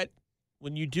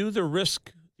do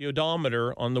the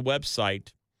odometer on the website,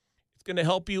 it's going to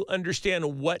help you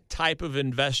understand what type of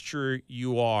investor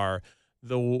you are.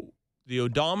 The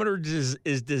odometer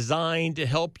is designed to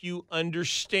help you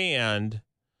understand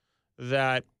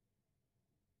that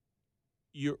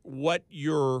what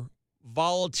your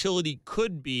volatility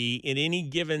could be in any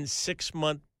given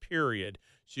 6-month period.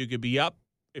 So you could be up,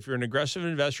 if you're an aggressive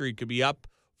investor, you could be up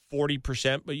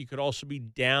 40%, but you could also be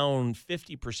down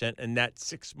 50% in that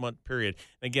 6-month period.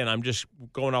 Again, I'm just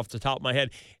going off the top of my head.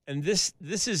 And this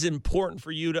is important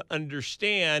for you to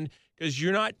understand because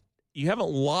you haven't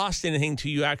lost anything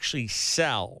until you actually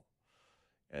sell.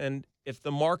 And if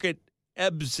the market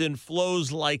ebbs and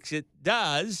flows like it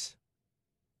does,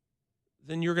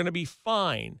 then you're going to be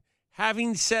fine.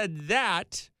 Having said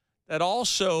that, that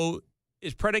also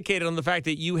is predicated on the fact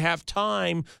that you have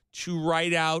time to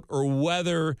ride out or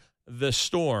weather the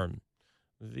storm.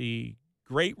 The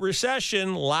Great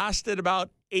Recession lasted about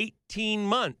 18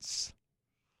 months,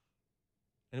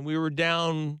 and we were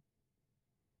down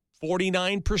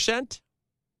 49%,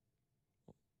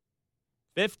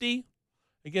 50%.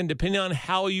 Again, depending on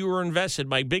how you were invested.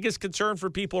 My biggest concern for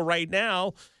people right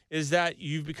now is that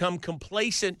you've become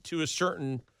complacent to a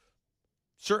certain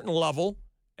level,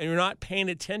 and you're not paying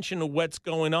attention to what's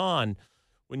going on.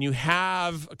 When you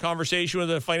have a conversation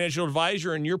with a financial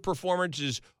advisor and your performance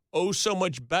is so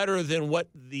much better than what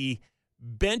the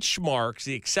benchmarks,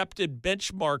 the accepted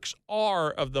benchmarks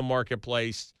are of the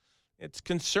marketplace, it's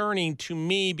concerning to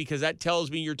me because that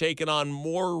tells me you're taking on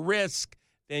more risk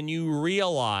than you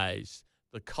realize.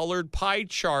 The colored pie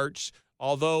charts,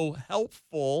 although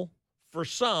helpful for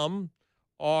some,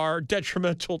 are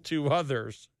detrimental to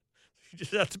others. You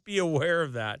just have to be aware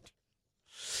of that.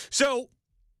 So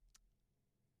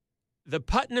the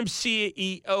Putnam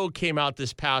CEO came out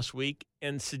this past week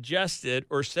and suggested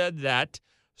or said that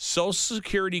Social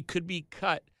Security could be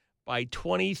cut by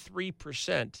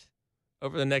 23%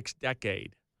 over the next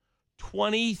decade.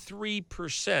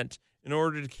 23% in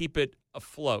order to keep it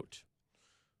afloat.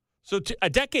 So a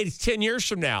decade is 10 years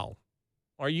from now.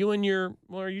 Are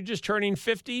you just turning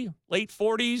 50, late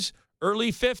 40s,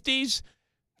 early 50s,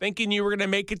 thinking you were going to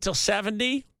make it till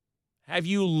 70? Have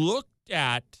you looked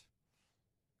at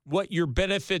what your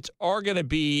benefits are going to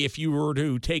be if you were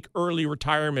to take early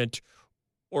retirement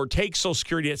or take Social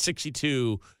Security at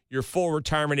 62, your full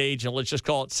retirement age, and let's just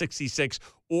call it 66,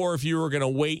 or if you were going to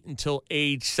wait until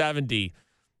age 70?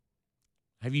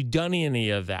 Have you done any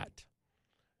of that?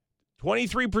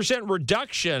 23%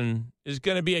 reduction is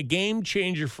going to be a game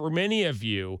changer for many of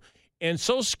you. And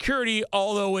Social Security,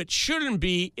 although it shouldn't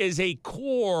be, is a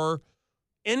core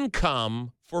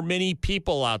income for many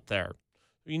people out there.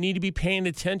 You need to be paying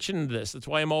attention to this. That's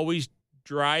why I'm always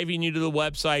driving you to the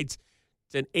websites.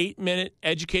 It's an 8-minute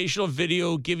educational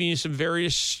video giving you some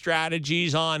various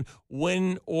strategies on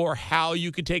when or how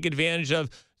you can take advantage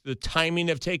of the timing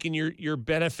of taking your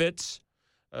benefits.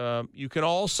 You can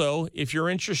also, if you're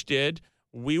interested,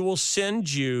 we will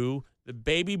send you the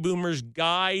Baby Boomers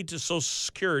Guide to Social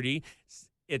Security.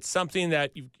 It's something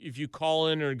that if you call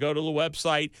in or go to the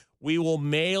website, we will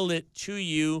mail it to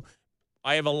you.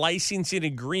 I have a licensing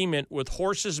agreement with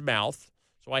Horse's Mouth,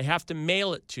 so I have to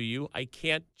mail it to you. I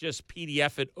can't just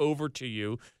PDF it over to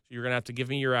you. So you're going to have to give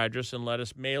me your address and let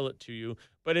us mail it to you.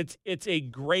 But it's a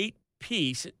great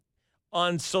piece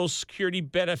on Social Security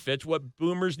benefits, what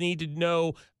boomers need to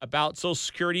know about Social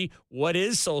Security, what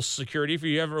is Social Security if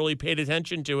you haven't really paid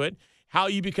attention to it, how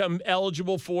you become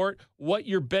eligible for it, what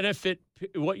your benefit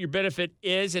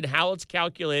is and how it's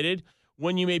calculated,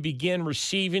 when you may begin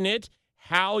receiving it,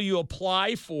 how you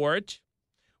apply for it,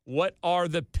 what are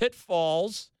the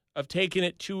pitfalls of taking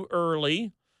it too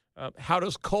early, how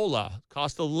does COLA,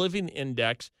 cost of living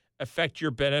index, affect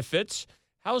your benefits?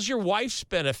 How's your wife's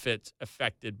benefits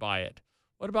affected by it?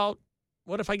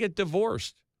 What if I get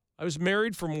divorced? I was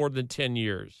married for more than 10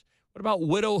 years. What about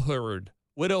widowhood?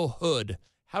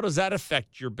 How does that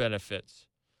affect your benefits?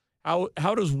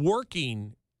 How does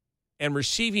working and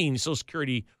receiving Social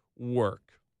Security work?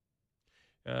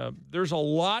 There's a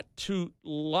lot to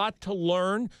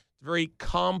learn. It's a very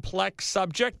complex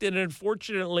subject, and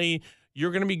unfortunately,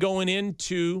 you're going to be going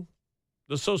into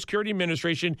the Social Security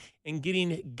Administration and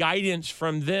getting guidance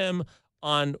from them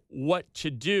on what to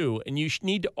do. And you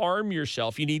need to arm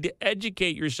yourself. You need to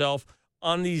educate yourself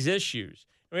on these issues.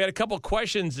 And we had a couple of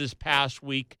questions this past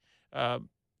week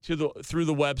through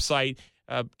the website.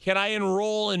 Can I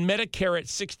enroll in Medicare at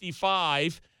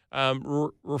 65?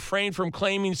 refrain from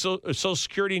claiming Social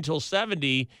Security until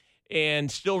 70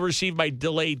 and still receive my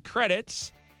delayed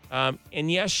credits.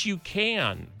 And yes, you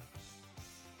can.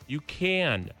 You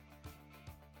can.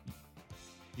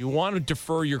 You want to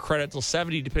defer your credit till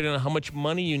 70 depending on how much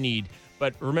money you need.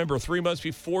 But remember, 3 months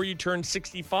before you turn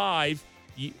 65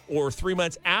 or 3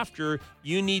 months after,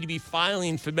 you need to be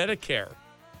filing for Medicare.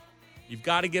 You've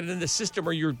got to get it in the system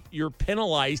or you're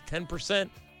penalized 10%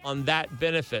 on that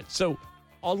benefit. So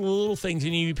all the little things you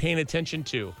need to be paying attention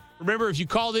to. Remember, if you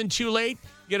called in too late,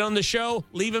 get on the show,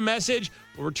 leave a message.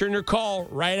 We'll return your call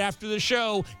right after the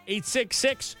show,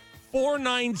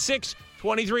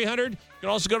 866-496-2300. You can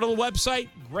also go to the website,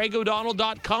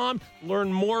 gregodonald.com,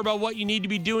 learn more about what you need to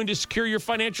be doing to secure your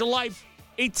financial life.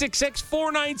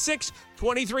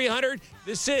 866-496-2300.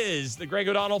 This is the Greg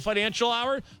O'Donnell Financial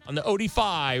Hour on the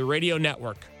OD5 Radio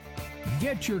Network.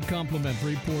 Get your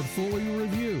complimentary portfolio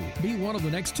review. Be one of the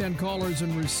next 10 callers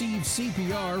and receive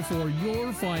CPR for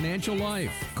your financial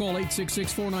life. Call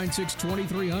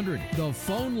 866-496-2300. The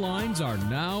phone lines are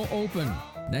now open.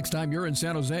 Next time you're in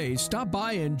San Jose, stop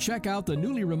by and check out the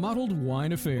newly remodeled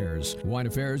Wine Affairs. Wine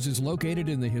Affairs is located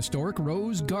in the historic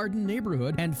Rose Garden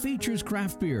neighborhood and features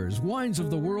craft beers, wines of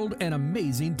the world, and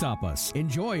amazing tapas.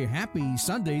 Enjoy happy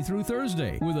Sunday through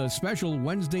Thursday with a special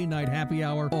Wednesday night happy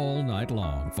hour all night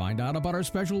long. Find out about our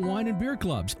special wine and beer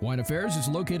clubs. Wine Affairs is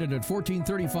located at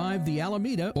 1435 The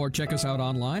Alameda, or check us out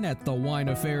online at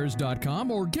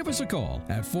thewineaffairs.com or give us a call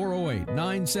at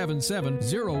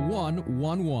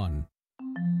 408-977-0111.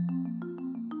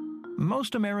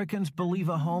 Most Americans believe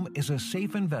a home is a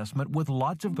safe investment with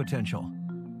lots of potential.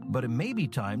 But it may be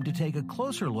time to take a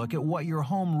closer look at what your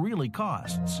home really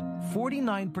costs.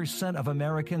 49% of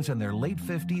Americans in their late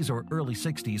 50s or early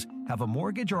 60s have a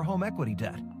mortgage or home equity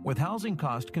debt, with housing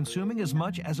costs consuming as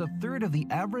much as a third of the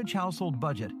average household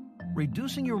budget.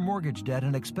 Reducing your mortgage debt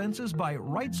and expenses by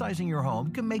right-sizing your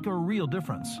home can make a real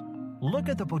difference. Look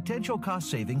at the potential cost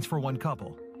savings for one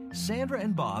couple. Sandra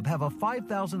and Bob have a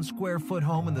 5,000 square foot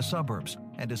home in the suburbs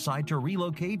and decide to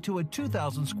relocate to a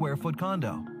 2,000 square foot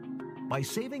condo. By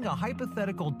saving a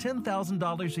hypothetical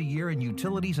 $10,000 a year in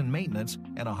utilities and maintenance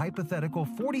and a hypothetical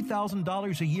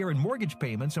 $40,000 a year in mortgage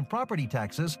payments and property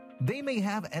taxes, they may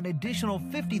have an additional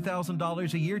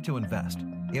 $50,000 a year to invest.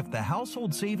 If the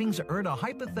household savings earn a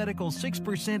hypothetical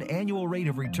 6% annual rate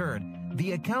of return,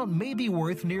 the account may be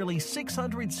worth nearly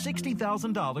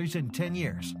 $660,000 in 10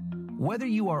 years. Whether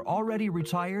you are already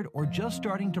retired or just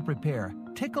starting to prepare,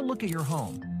 take a look at your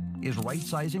home. Is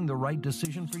right-sizing the right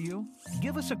decision for you?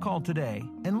 Give us a call today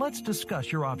and let's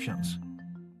discuss your options.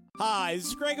 Hi, this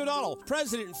is Greg O'Donnell,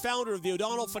 president and founder of the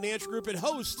O'Donnell Financial Group and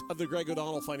host of the Greg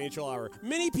O'Donnell Financial Hour.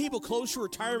 Many people close to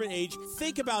retirement age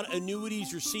think about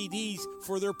annuities or CDs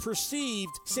for their perceived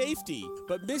safety,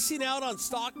 but missing out on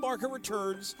stock market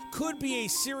returns could be a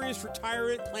serious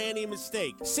retirement planning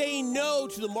mistake. Saying no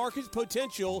to the market's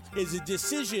potential is a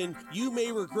decision you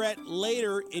may regret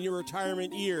later in your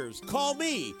retirement years. Call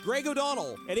me, Greg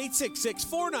O'Donnell, at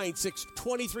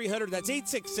 866-496-2300. That's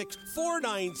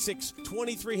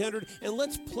 866-496-2300. And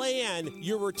let's plan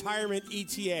your retirement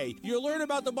ETA. You'll learn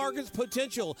about the market's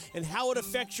potential and how it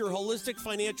affects your holistic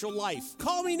financial life.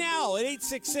 Call me now at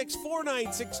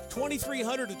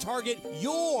 866-496-2300 to target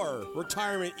your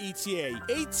retirement ETA.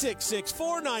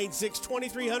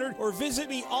 866-496-2300 or visit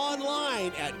me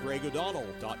online at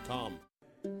gregodonnell.com.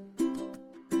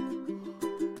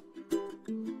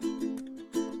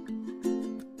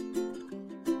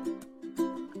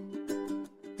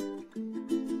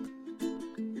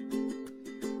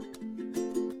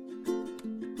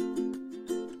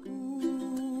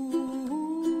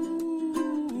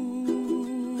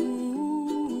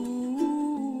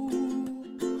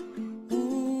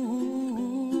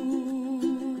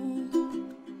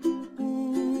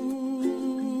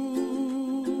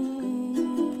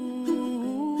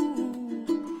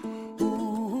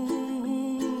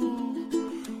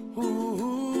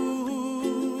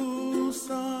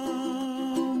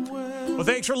 Well,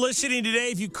 thanks for listening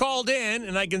today. If you called in,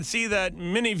 and I can see that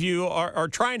many of you are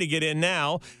trying to get in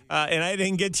now, and I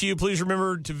didn't get to you, please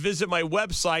remember to visit my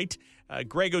website,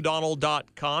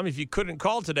 gregodonnell.com. If you couldn't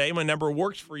call today, my number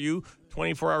works for you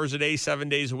 24 hours a day, 7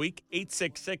 days a week,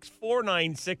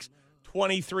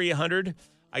 866-496-2300.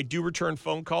 I do return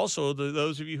phone calls, so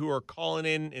those of you who are calling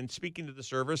in and speaking to the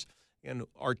service, and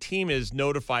our team is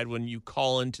notified when you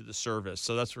call into the service.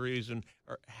 So that's the reason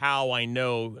or how I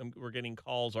know we're getting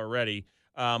calls already.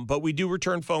 But we do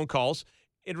return phone calls.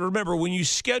 And remember, when you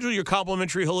schedule your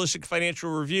complimentary holistic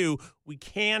financial review, we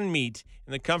can meet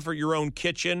in the comfort of your own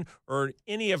kitchen or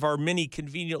any of our many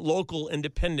convenient local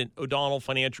independent O'Donnell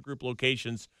Financial Group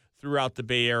locations throughout the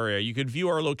Bay Area. You can view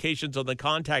our locations on the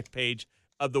contact page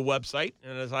of the website.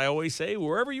 And as I always say,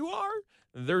 wherever you are,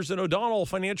 there's an O'Donnell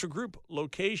Financial Group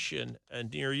location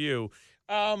near you.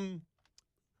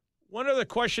 One other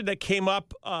question that came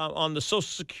up on the Social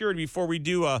Security before we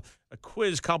do a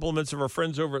quiz, compliments of our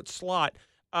friends over at Slot.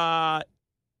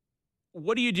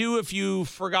 What do you do if you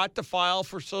forgot to file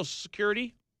for Social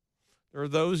Security? There are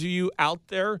those of you out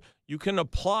there, you can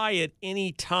apply at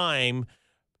any time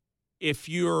if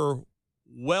you're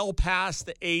well past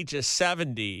the age of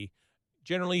 70.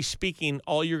 Generally speaking,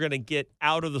 all you're going to get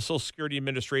out of the Social Security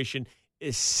Administration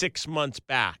is 6 months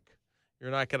back.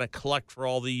 You're not going to collect for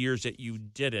all the years that you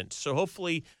didn't. So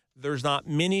hopefully there's not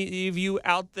many of you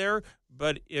out there,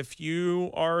 but if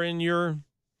you are in your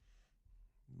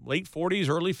late 40s,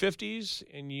 early 50s,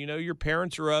 and you know your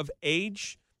parents are of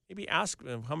age, maybe ask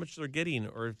them how much they're getting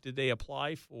or did they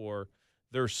apply for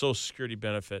their Social Security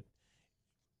benefit.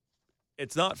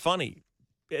 It's not funny.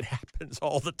 It happens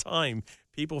all the time.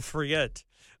 People forget.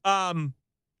 The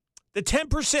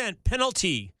 10%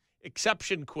 penalty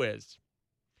exception quiz.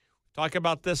 Talk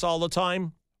about this all the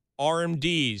time.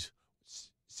 RMDs.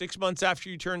 6 months after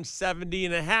you turn 70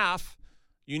 and a half,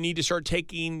 you need to start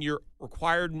taking your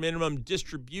required minimum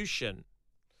distribution.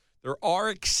 There are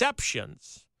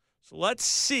exceptions. So let's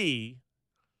see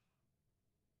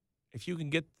if you can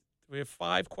get, we have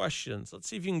 5 questions. Let's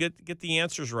see if you can get the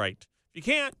answers right. If you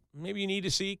can't, maybe you need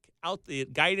to seek out the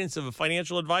guidance of a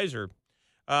financial advisor.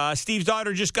 Steve's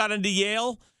daughter just got into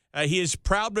Yale. He is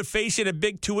proud but facing a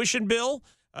big tuition bill.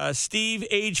 Steve,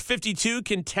 age 52,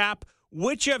 can tap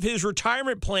which of his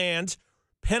retirement plans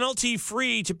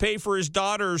penalty-free to pay for his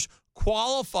daughter's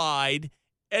qualified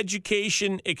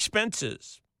education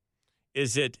expenses?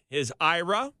 Is it his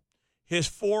IRA, his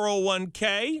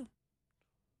 401k,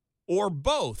 or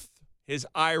both his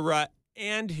IRA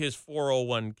and his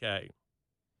 401k?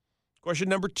 Question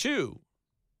number 2.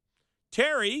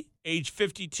 Terry, age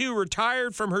 52,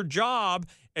 retired from her job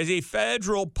as a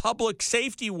federal public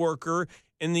safety worker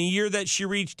in the year that she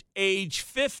reached age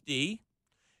 50.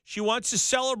 She wants to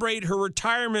celebrate her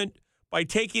retirement by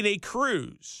taking a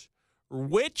cruise.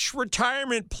 Which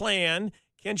retirement plan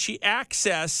can she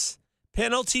access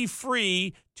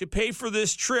penalty-free to pay for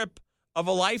this trip of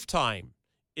a lifetime?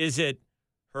 Is it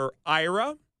her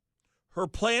IRA, her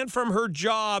plan from her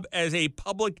job as a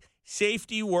public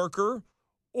safety worker,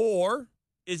 or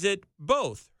is it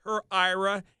both her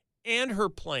IRA and her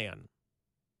plan?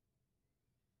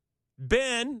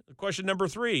 Ben, question number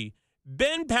 3.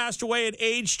 Ben passed away at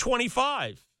age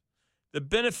 25. The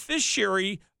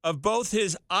beneficiary of both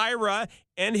his IRA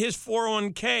and his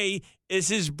 401k is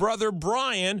his brother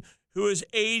Brian, who is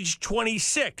age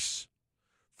 26.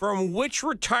 From which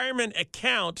retirement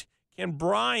account can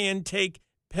Brian take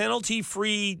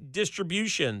penalty-free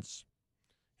distributions?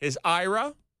 His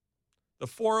IRA, the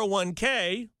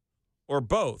 401k, or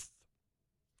both?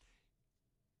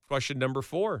 Question number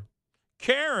 4.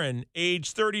 Karen,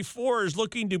 age 34, is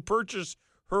looking to purchase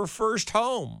her first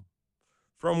home.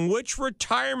 From which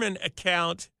retirement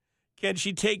account can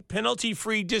she take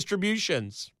penalty-free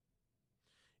distributions?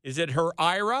 Is it her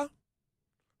IRA,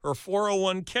 her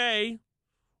 401k,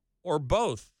 or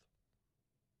both?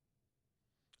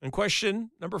 And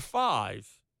question number 5,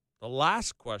 the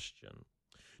last question.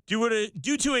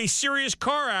 Due to a serious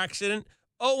car accident,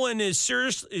 Owen is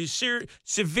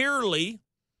severely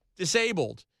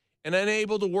disabled and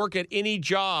unable to work at any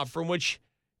job from which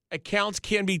accounts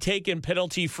can be taken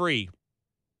penalty-free.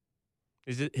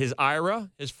 Is it his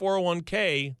IRA, his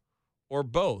 401k, or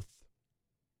both?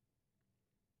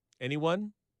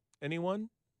 Anyone? Anyone?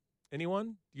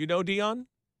 Anyone? You know Dion?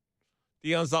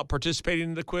 Dion's not participating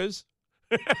in the quiz?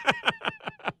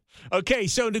 Okay,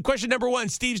 so to question number 1,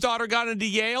 Steve's daughter got into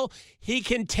Yale. He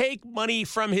can take money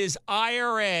from his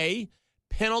IRA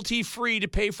penalty-free to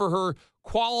pay for her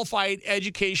qualified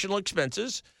educational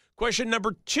expenses. Question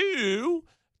number 2,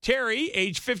 Terry,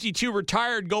 age 52,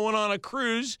 retired, going on a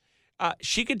cruise.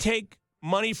 She could take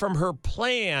money from her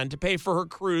plan to pay for her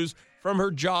cruise from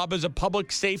her job as a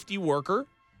public safety worker.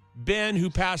 Ben, who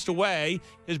passed away,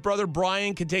 his brother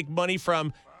Brian can take money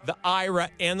from the IRA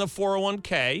and the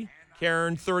 401k.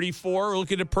 Karen, 34,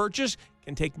 looking to purchase,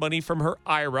 can take money from her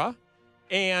IRA.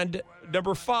 And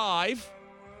number 5,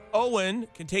 Owen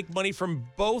can take money from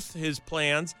both his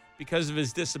plans because of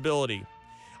his disability.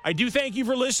 I do thank you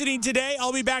for listening today.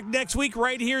 I'll be back next week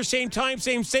right here, same time,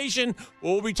 same station.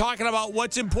 We'll be talking about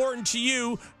what's important to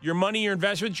you, your money, your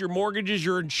investments, your mortgages,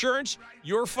 your insurance,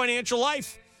 your financial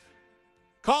life.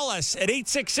 Call us at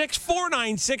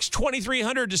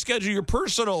 866-496-2300 to schedule your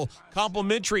personal,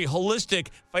 complimentary, holistic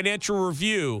financial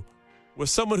review with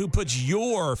someone who puts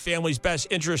your family's best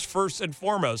interest first and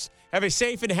foremost. Have a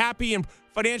safe and happy and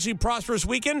financially prosperous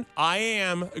weekend. I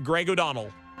am Greg O'Donnell.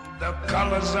 The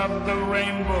colors of the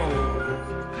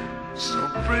rainbow, so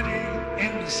pretty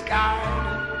in the sky,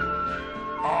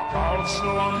 are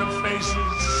also on the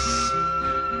faces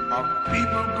of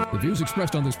people. The views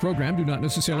expressed on this program do not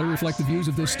necessarily reflect the views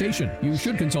of this station. You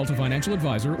should consult a financial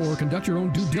advisor or conduct your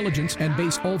own due diligence and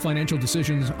base all financial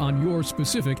decisions on your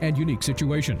specific and unique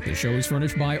situation. This show is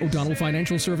furnished by O'Donnell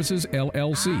Financial Services,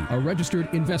 LLC, a registered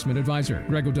investment advisor.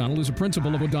 Greg O'Donnell is a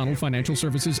principal of O'Donnell Financial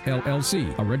Services,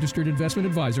 LLC, a registered investment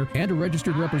advisor and a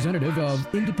registered representative of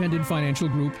Independent Financial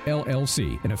Group,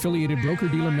 LLC, an affiliated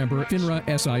broker-dealer member, FINRA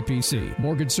SIPC.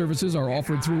 Mortgage services are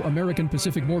offered through American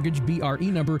Pacific Mortgage,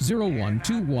 BRE number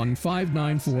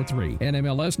 01215943,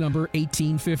 NMLS number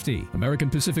 1850. American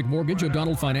Pacific Mortgage,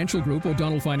 O'Donnell Financial Group,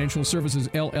 O'Donnell Financial Services,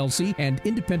 LLC, and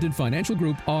Independent Financial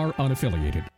Group are unaffiliated.